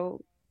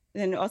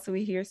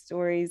 we hear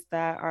stories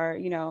that are,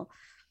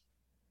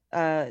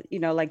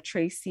 like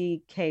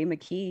Tracy K.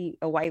 McKee,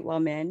 a white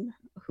woman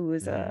who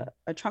is a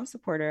Trump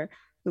supporter,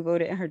 who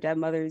voted in her dead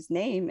mother's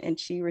name, and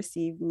she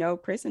received no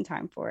prison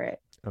time for it.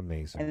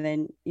 Amazing. And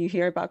then you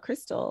hear about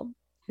Crystal,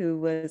 who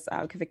was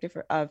convicted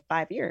of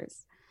 5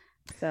 years.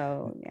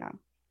 So, yeah.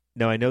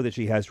 Now, I know that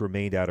she has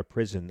remained out of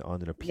prison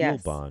on an appeal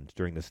bond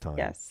during this time.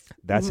 Yes.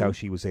 That's how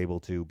she was able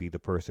to be the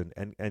person.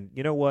 And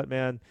you know what,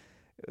 man?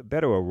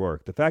 Beto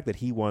O'Rourke, the fact that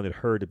he wanted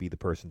her to be the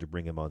person to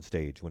bring him on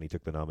stage when he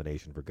took the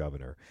nomination for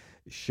governor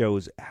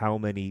shows how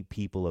many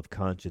people of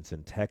conscience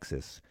in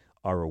Texas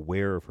are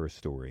aware of her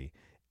story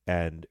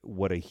and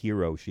what a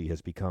hero she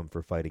has become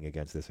for fighting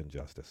against this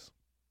injustice.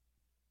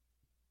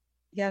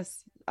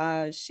 Yes,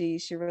 she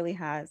really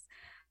has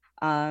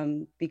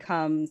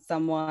become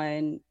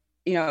someone,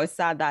 it's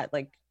sad that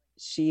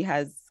she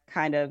has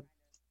kind of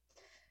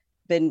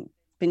been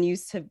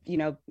used to,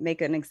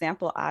 make an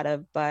example out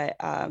of, but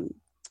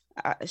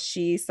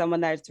she's someone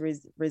that's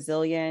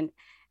resilient,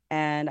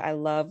 and I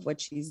love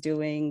what she's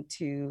doing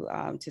to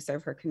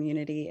serve her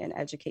community and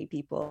educate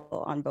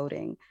people on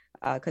voting,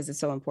 because it's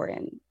so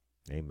important.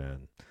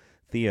 Amen.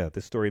 Thea,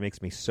 this story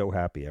makes me so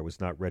happy. I was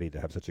not ready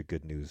to have such a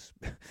good news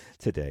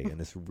today, and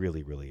this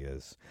really, really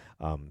is.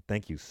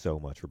 Thank you so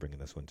much for bringing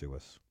this one to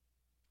us.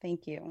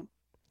 Thank you.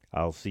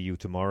 I'll see you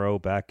tomorrow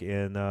back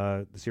in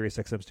the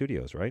SiriusXM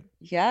studios, right?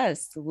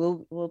 Yes,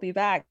 we'll be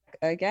back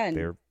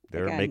again.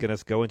 They're making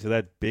us go into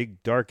that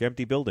big, dark,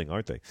 empty building,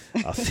 aren't they?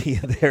 I'll see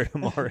you there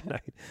tomorrow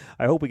night.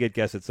 I hope we get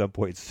guests at some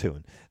point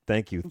soon.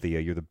 Thank you,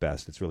 Thea. You're the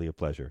best. It's really a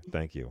pleasure.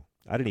 Thank you.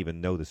 I didn't even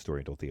know this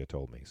story until Thea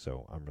told me,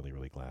 so I'm really,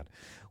 really glad.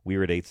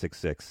 We're at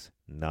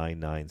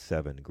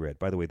 866-997-GRID.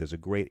 By the way, there's a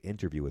great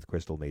interview with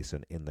Crystal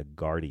Mason in The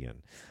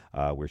Guardian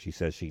where she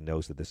says she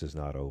knows that this is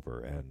not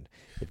over, and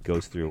it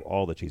goes through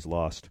all that she's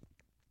lost.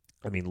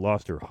 I mean,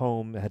 lost her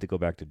home, had to go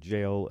back to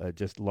jail,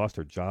 just lost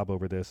her job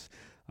over this.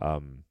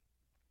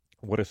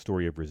 What a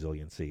story of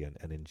resiliency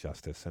and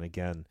injustice. And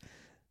again,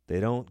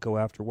 they don't go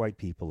after white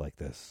people like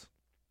this.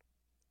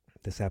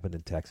 This happened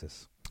in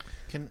Texas.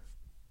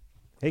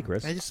 Hey,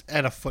 Chris. I just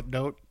add a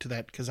footnote to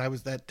that, because I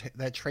was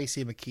that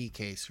Tracy McKee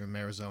case from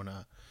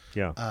Arizona.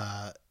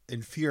 Yeah,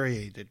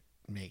 infuriated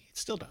me. It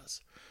still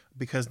does,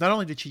 because not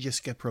only did she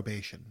just get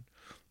probation,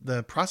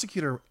 the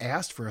prosecutor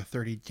asked for a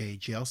 30-day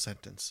jail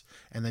sentence,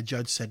 and the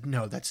judge said,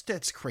 "No,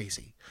 that's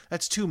crazy.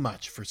 That's too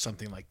much for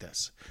something like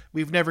this.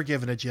 We've never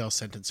given a jail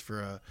sentence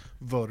for a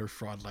voter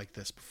fraud like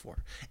this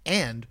before."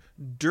 And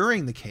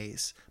during the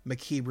case,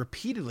 McKee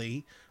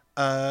repeatedly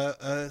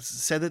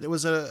said that it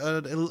was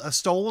a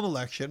stolen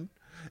election,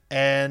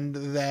 and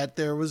that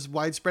there was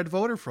widespread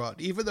voter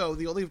fraud, even though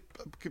the only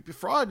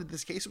fraud in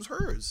this case was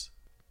hers.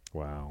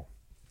 Wow.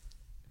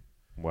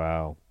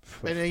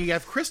 And then you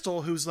have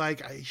Crystal, who's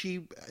like,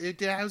 it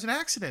was an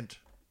accident.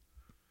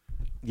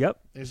 Yep.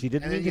 She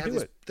didn't mean to do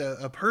it.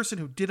 A person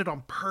who did it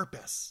on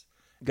purpose.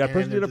 Got a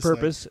person who did it on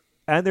purpose,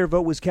 And their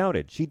vote was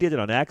counted. She did it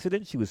on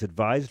accident. She was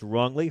advised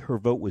wrongly. Her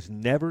vote was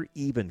never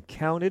even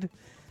counted.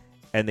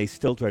 And they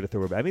still tried to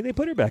throw her back. I mean, they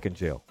put her back in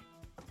jail.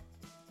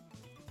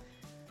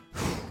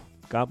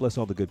 God bless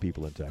all the good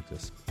people in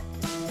Texas.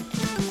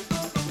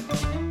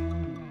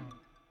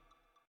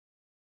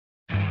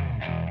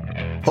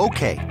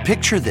 Okay,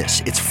 picture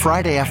this. It's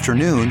Friday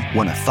afternoon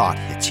when a thought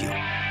hits you.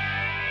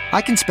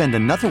 I can spend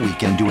another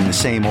weekend doing the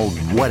same old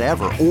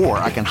whatever, or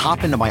I can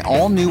hop into my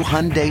all-new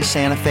Hyundai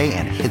Santa Fe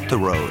and hit the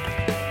road.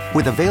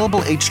 With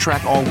available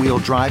H-Track all-wheel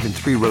drive and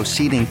 3-row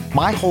seating,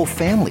 my whole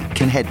family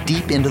can head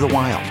deep into the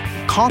wild.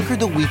 Conquer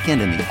the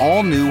weekend in the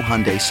all-new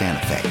Hyundai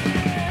Santa Fe.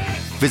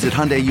 Visit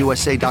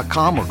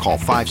HyundaiUSA.com or call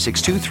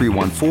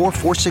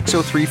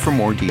 562-314-4603 for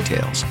more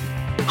details.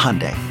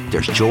 Hyundai,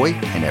 there's joy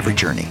in every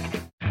journey.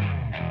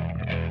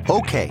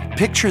 Okay,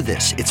 picture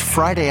this. It's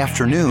Friday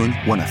afternoon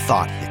when a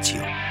thought hits you.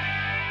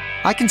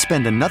 I can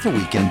spend another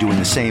weekend doing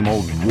the same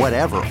old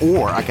whatever,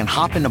 or I can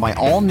hop into my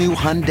all-new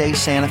Hyundai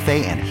Santa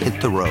Fe and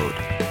hit the road.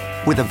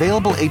 With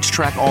available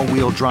H-Track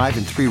all-wheel drive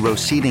and 3-row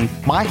seating,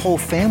 my whole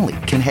family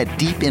can head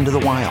deep into the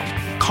wild.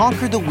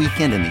 Conquer the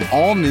weekend in the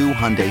all-new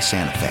Hyundai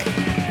Santa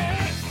Fe.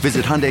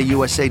 Visit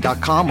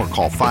HyundaiUSA.com or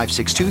call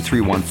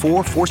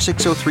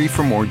 562-314-4603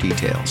 for more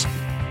details.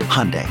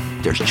 Hyundai,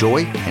 there's joy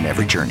in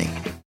every journey.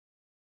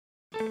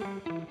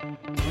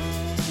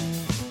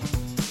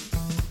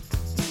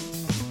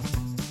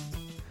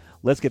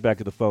 Let's get back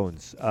to the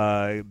phones.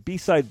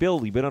 B-Side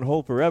Bill, you've been on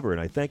hold forever,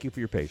 and I thank you for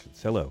your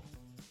patience. Hello.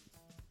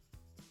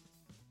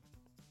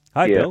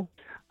 Hi, Bill.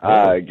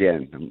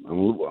 Again,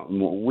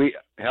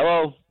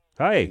 hello?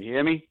 Hi. Can you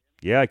hear me?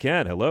 Yeah, I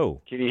can.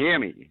 Hello. Can you hear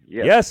me?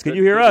 Yes, can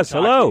you hear us?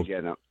 Hello.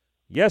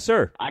 Yes,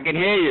 sir. I can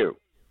hear you.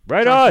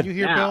 Right John, on. Can you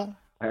hear Now.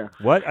 Bill?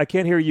 What? I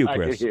can't hear you, I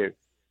Chris. can hear.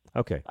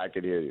 Okay. I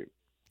can hear you.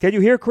 Can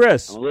you hear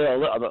Chris? I'm a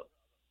little,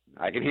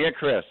 I can hear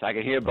Chris. I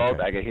can hear both.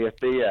 Okay. I can hear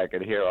Thea. I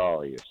can hear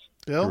all of you.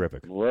 Bill?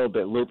 Terrific. I'm a little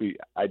bit loopy.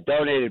 I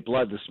donated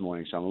blood this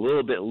morning, so I'm a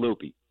little bit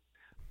loopy.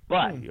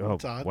 But Oh,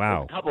 odd.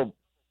 wow. a couple.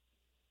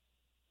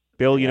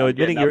 Bill, you know, I'm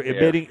getting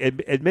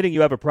admitting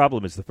you have a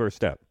problem is the first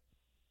step.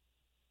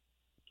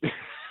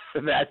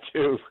 That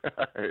too.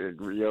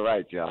 You're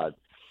right, John.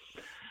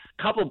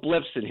 Couple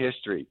blips in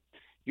history.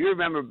 You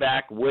remember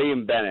back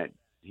William Bennett?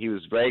 He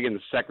was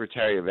Reagan's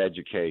Secretary of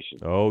Education.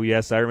 Oh,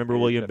 yes, I remember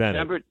William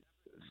Bennett.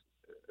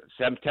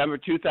 September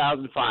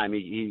 2005,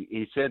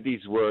 he said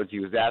these words. He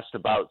was asked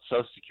about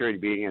Social Security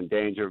being in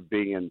danger of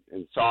being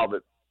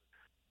insolvent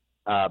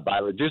by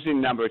reducing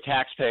the number of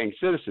tax-paying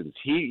citizens.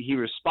 He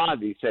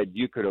responded. He said,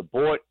 "You could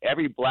abort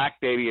every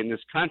black baby in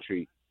this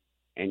country,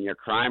 and your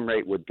crime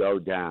rate would go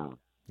down."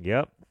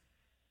 Yep.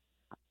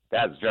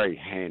 That's very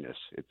heinous.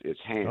 It's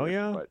heinous. Oh,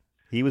 yeah. But,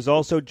 he was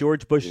also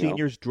George Bush you know.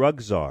 Sr.'s drug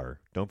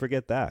czar. Don't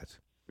forget that.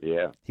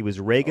 Yeah. He was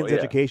Reagan's Oh, yeah.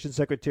 education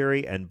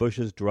secretary and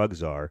Bush's drug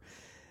czar.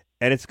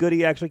 And it's good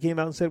he actually came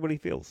out and said what he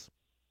feels.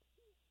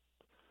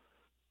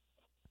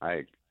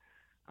 I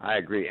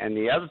agree. And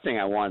the other thing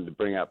I wanted to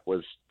bring up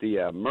was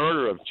the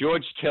murder of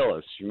George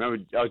Tillis. You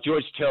remember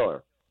George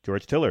Tiller?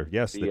 George Tiller,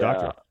 yes, the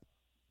doctor.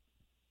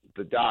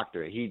 The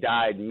doctor. He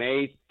died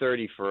May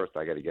 31st.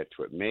 I got to get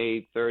to it.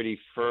 May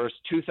 31st,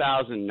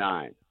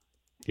 2009.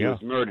 He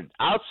was murdered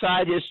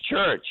outside his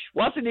church.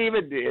 Wasn't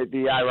even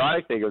the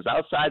ironic thing. It was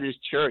outside his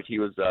church. He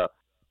was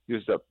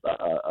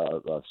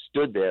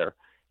stood there.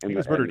 And He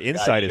was murdered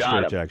inside his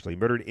church, him. actually.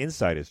 Murdered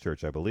inside his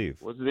church, I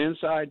believe. Was it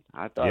inside?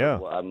 I thought. Yeah.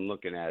 Well, I'm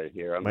looking at it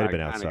here. Might have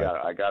been outside.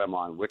 I got him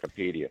on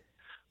Wikipedia.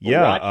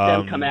 Yeah, Watch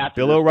them come after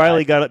Bill this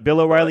O'Reilly guy.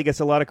 Bill O'Reilly gets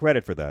a lot of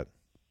credit for that.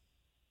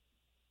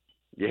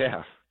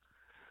 Yeah.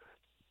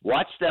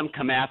 Watch them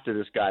come after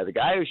this guy. The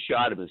guy who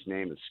shot him, his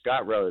name is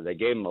Scott Rhodes. They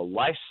gave him a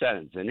life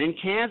sentence. And in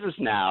Kansas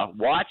now,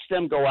 watch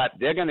them go out.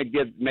 They're going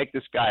to make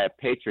this guy a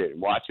patriot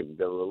and watch him.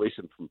 They'll release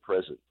him from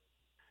prison.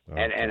 Oh,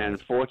 and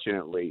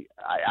unfortunately,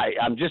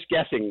 I'm just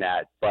guessing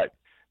that, but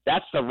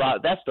that's the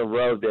road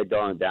they're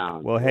going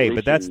down. Well, hey,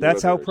 but that's how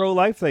murderers.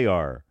 pro-life they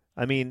are.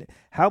 I mean,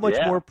 how much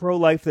Yeah. more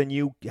pro-life than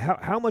you?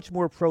 How much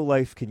more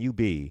pro-life can you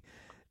be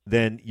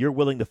than you're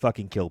willing to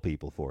fucking kill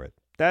people for it?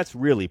 That's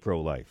really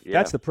pro-life. Yeah.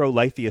 That's the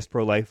pro-lifeiest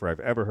pro-lifer I've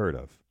ever heard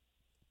of.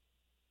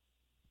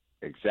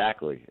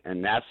 Exactly,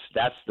 and that's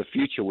the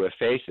future we're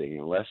facing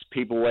unless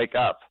people wake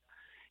up.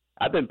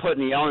 I've been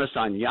putting the onus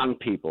on young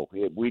people.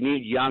 We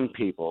need young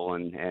people,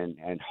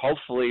 and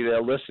hopefully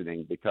they're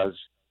listening because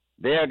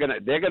they're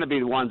gonna be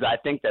the ones I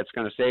think that's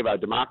gonna save our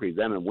democracy.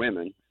 Them and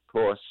women, of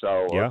course.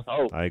 So Yeah, let's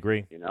hope. I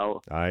agree. You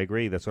know, I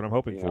agree. That's what I'm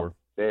hoping for.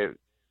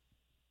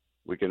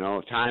 We can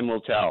know. Time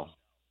will tell.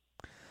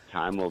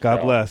 Time will God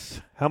tell.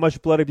 bless. How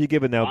much blood have you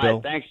given now, All Bill?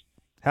 right, thanks.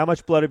 How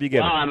much blood have you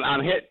given? Well,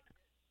 I'm hit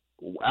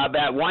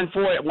about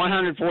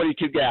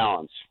 142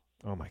 gallons.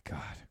 Oh my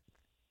God.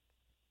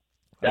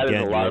 That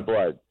is a lot of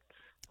blood.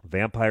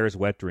 Vampire's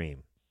wet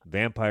dream.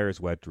 Vampire's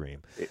wet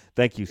dream.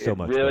 Thank you so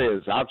much. It really Bill.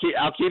 is. I'll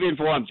keep you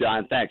informed,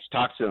 John. Thanks.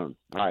 Talk soon.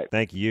 All right.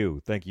 Thank you.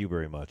 Thank you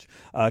very much.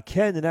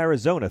 Ken in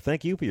Arizona,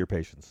 thank you for your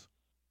patience.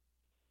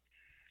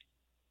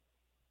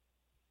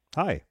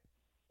 Hi.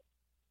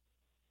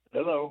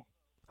 Hello.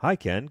 Hi,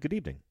 Ken. Good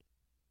evening.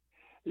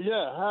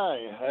 Yeah, hi.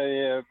 I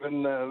have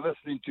been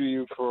listening to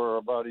you for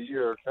about a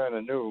year, kind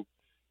of new.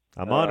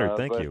 I'm honored.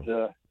 Thank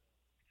you.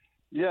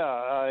 Yeah,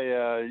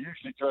 I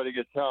usually try to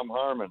get Tom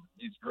Harmon.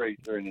 He's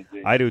great during the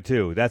day. I do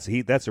too. That's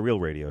a real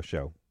radio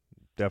show,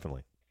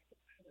 definitely.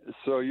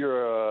 So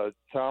you're a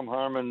Tom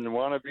Harmon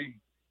wannabe?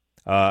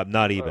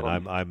 Not even.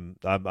 I'm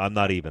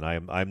not even.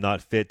 I'm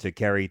not fit to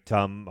carry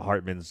Tom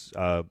Hartman's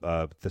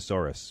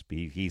thesaurus.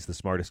 He's the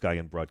smartest guy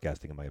in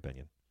broadcasting, in my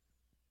opinion.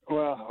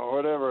 Well,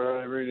 whatever.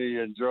 I really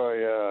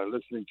enjoy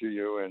listening to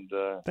you and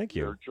thank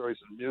you. Your choice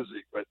of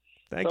music. But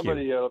thank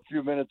somebody you. A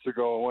few minutes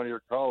ago, one of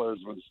your callers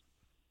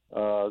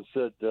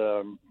said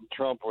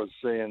Trump was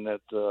saying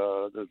that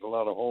there's a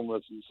lot of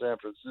homeless in San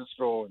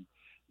Francisco and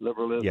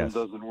liberalism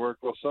doesn't work.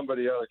 Well,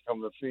 somebody ought to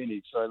come to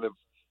Phoenix. I live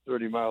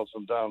 30 miles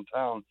from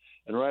downtown,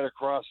 and right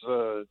across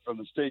from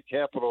the state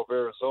capital of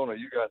Arizona,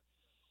 you got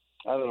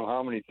I don't know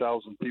how many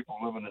thousand people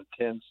living in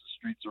tents. The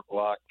streets are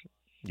blocked.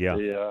 Yeah.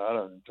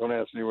 Don't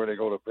ask me where they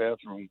go to the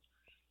bathroom.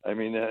 I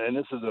mean, and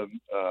this is a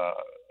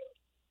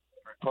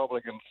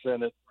Republican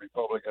Senate,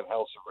 Republican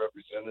House of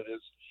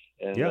Representatives,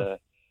 and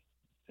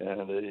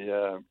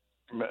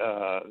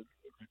a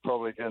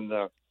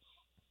Republican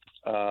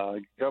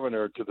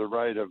governor to the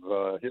right of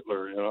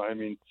Hitler. You know, I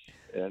mean.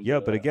 And,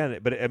 but again,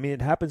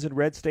 it happens in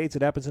red states,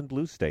 it happens in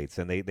blue states,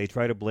 and they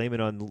try to blame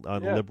it on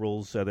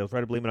liberals. They'll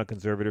try to blame it on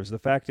conservatives. The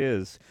fact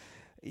is,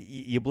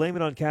 you blame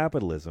it on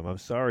capitalism. I'm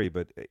sorry,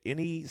 but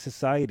any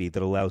society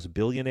that allows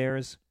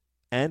billionaires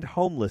and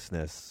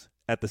homelessness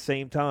at the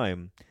same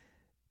time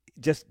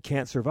just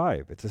can't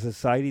survive. It's a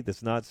society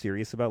that's not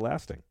serious about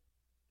lasting.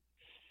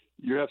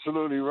 You're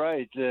absolutely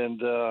right, and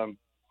we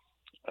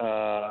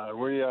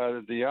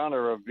have the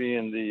honor of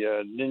being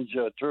the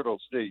Ninja Turtle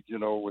state. You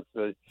know, with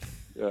the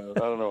I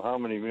don't know how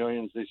many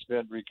millions they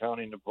spent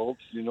recounting the votes.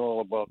 You know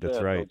all about that,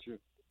 That's right. don't you?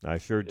 I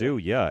sure do,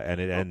 yeah.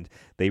 And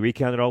they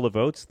recounted all the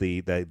votes.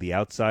 The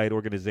outside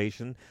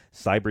organization,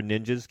 Cyber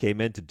Ninjas, came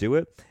in to do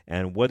it.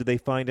 And what did they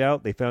find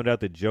out? They found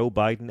out that Joe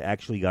Biden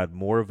actually got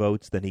more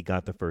votes than he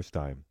got the first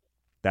time.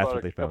 That's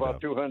what they found out.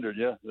 About 200,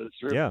 yeah, that's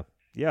true.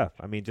 Yeah.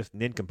 I mean, just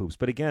nincompoops.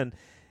 But again,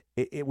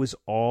 it was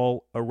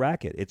all a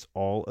racket. It's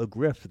all a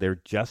grift. They're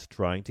just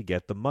trying to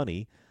get the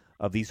money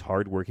of these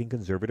hardworking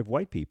conservative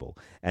white people.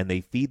 And they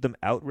feed them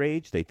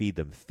outrage. They feed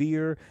them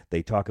fear.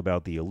 They talk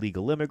about the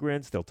illegal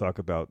immigrants. They'll talk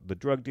about the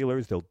drug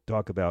dealers. They'll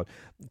talk about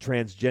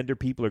transgender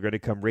people are going to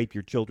come rape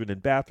your children in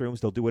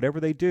bathrooms. They'll do whatever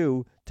they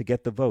do to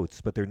get the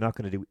votes, but they're not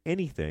going to do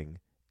anything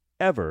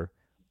ever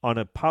on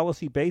a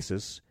policy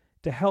basis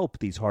to help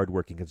these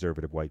hardworking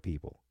conservative white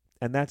people.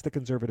 And that's the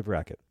conservative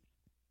racket.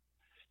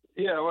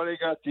 Yeah, well, they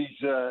got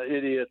these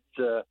idiot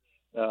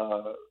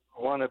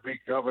wannabe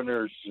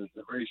governors,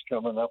 the race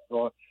coming up.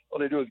 All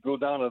they do is go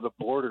down to the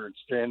border and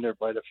stand there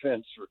by the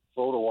fence for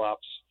photo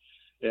ops,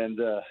 and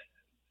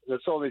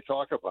that's all they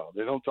talk about.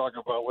 They don't talk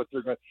about what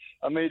they're going.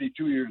 I'm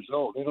 82 years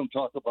old. They don't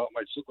talk about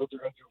what they're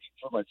going to do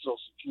for my Social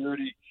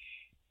Security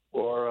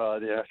or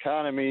the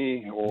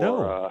economy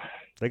or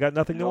they got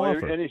nothing to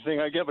offer. Anything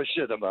I give a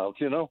shit about,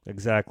 you know.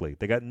 Exactly.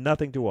 They got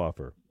nothing to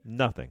offer.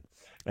 Nothing.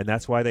 And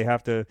that's why they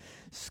have to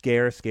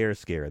scare.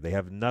 They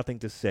have nothing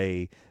to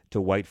say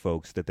to white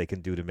folks that they can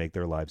do to make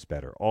their lives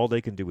better. All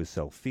they can do is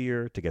sell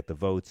fear to get the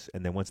votes.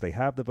 And then once they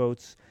have the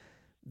votes,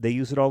 they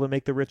use it all to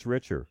make the rich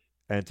richer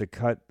and to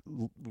cut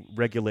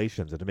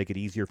regulations and to make it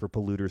easier for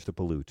polluters to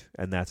pollute.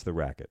 And that's the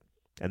racket.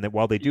 And then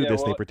while they do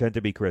this, they pretend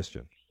to be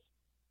Christian.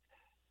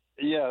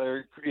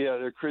 Yeah,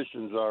 they're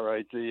Christians, all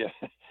right.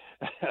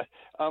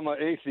 I'm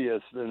an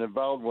atheist and a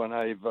vowed one.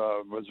 I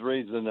was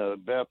raised in a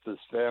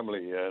Baptist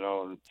family, you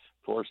know, and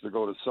forced to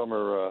go to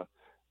summer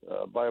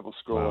Bible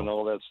school and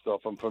all that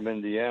stuff. I'm from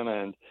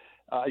Indiana, and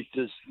I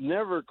just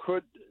never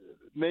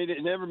made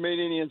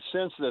any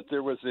sense that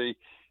there was a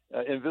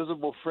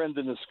invisible friend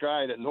in the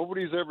sky that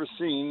nobody's ever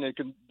seen that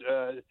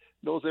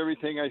knows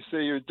everything I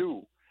say or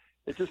do.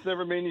 It just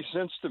never made any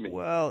sense to me.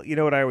 Well, you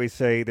know what I always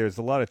say? There's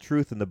a lot of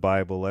truth in the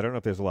Bible. I don't know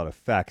if there's a lot of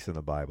facts in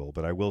the Bible,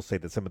 but I will say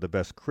that some of the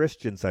best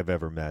Christians I've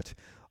ever met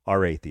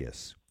are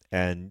atheists.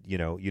 And, you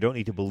know, you don't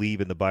need to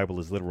believe in the Bible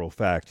as literal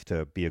fact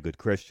to be a good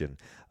Christian.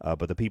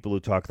 But the people who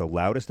talk the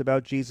loudest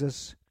about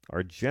Jesus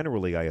are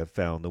generally, I have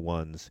found, the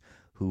ones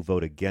who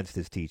vote against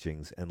his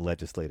teachings and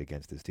legislate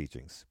against his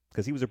teachings.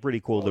 Because he was a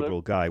pretty cool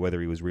liberal guy,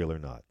 whether he was real or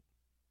not.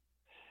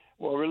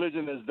 Well,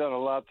 religion has done a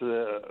lot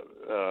to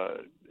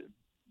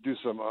do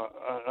some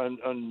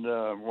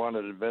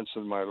unwanted events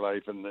in my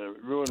life and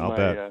ruin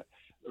my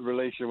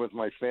relation with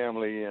my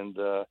family and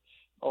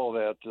all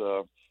that.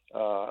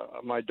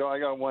 I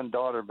got one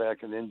daughter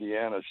back in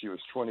Indiana. She was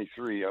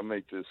 23. I'll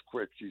make this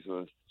quick. She's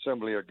an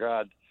Assembly of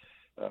God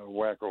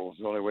wacko is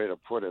the only way to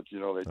put it. You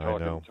know, they talk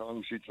in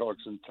tongues. She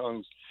talks in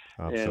tongues.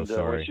 I'm and so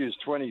sorry. When she was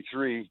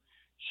 23,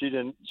 she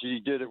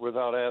did it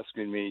without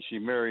asking me. She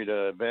married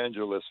an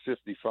evangelist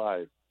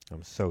 55.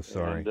 I'm so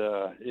sorry. And,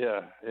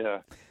 yeah.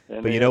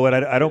 And but you know what?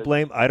 I don't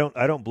blame. I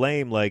don't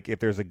blame. Like if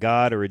there's a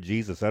God or a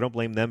Jesus, I don't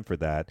blame them for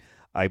that.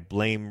 I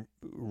blame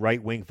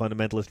right-wing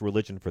fundamentalist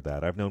religion for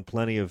that. I've known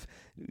plenty of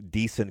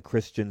decent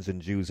Christians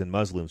and Jews and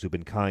Muslims who've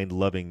been kind,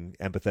 loving,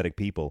 empathetic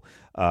people.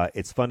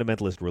 It's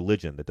fundamentalist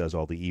religion that does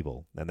all the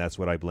evil, and that's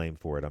what I blame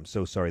for it. I'm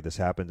so sorry this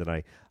happened, and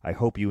I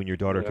hope you and your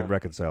daughter can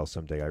reconcile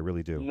someday. I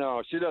really do.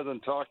 No, she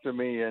doesn't talk to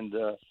me, and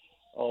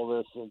all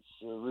this. It's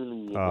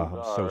really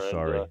I'm so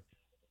sorry.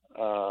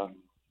 And,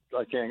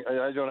 I can't.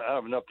 I don't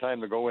have enough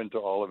time to go into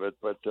all of it,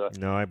 but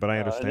no, I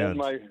understand.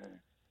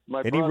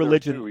 My any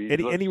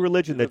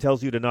religion that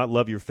tells you to not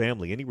love your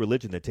family, any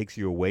religion that takes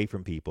you away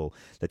from people,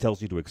 that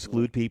tells you to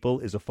exclude people,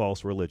 is a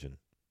false religion.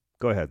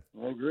 Go ahead.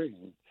 I agree.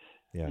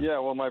 Yeah.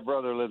 Well, my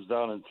brother lives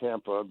down in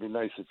Tampa. It'd be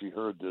nice if he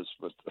heard this,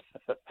 but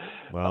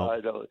well,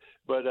 I don't.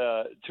 But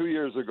 2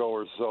 years ago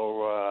or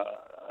so,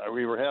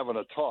 we were having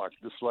a talk,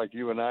 just like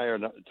you and I are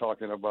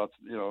talking about,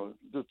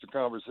 just a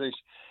conversation.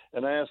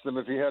 And I asked him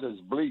if he had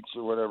his bleach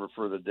or whatever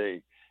for the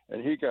day.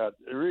 And he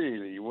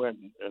went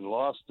and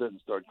lost it and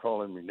started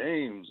calling me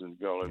names and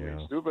calling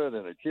me stupid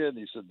and a kid. And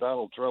he said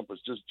Donald Trump was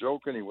just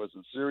joking. He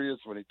wasn't serious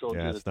when he told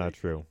you that's not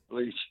true.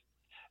 Bleach.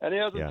 And he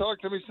hasn't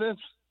talked to me since.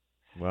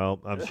 Well,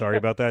 I'm sorry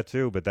about that,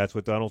 too, but that's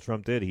what Donald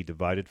Trump did. He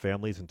divided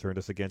families and turned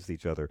us against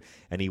each other.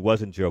 And he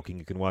wasn't joking.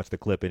 You can watch the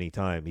clip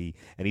anytime. He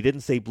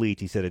didn't say bleach.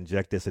 He said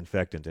inject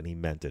disinfectant, and he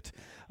meant it.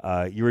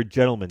 You're a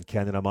gentleman,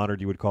 Ken, and I'm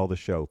honored you would call the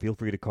show. Feel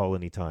free to call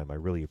anytime. I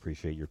really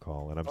appreciate your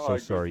call, and I'm so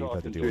sorry you've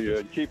had to deal with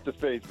this. Keep the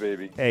faith,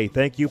 baby. Hey,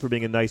 thank you for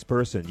being a nice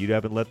person. You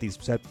haven't let these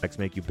setbacks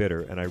make you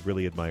bitter, and I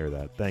really admire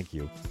that. Thank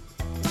you.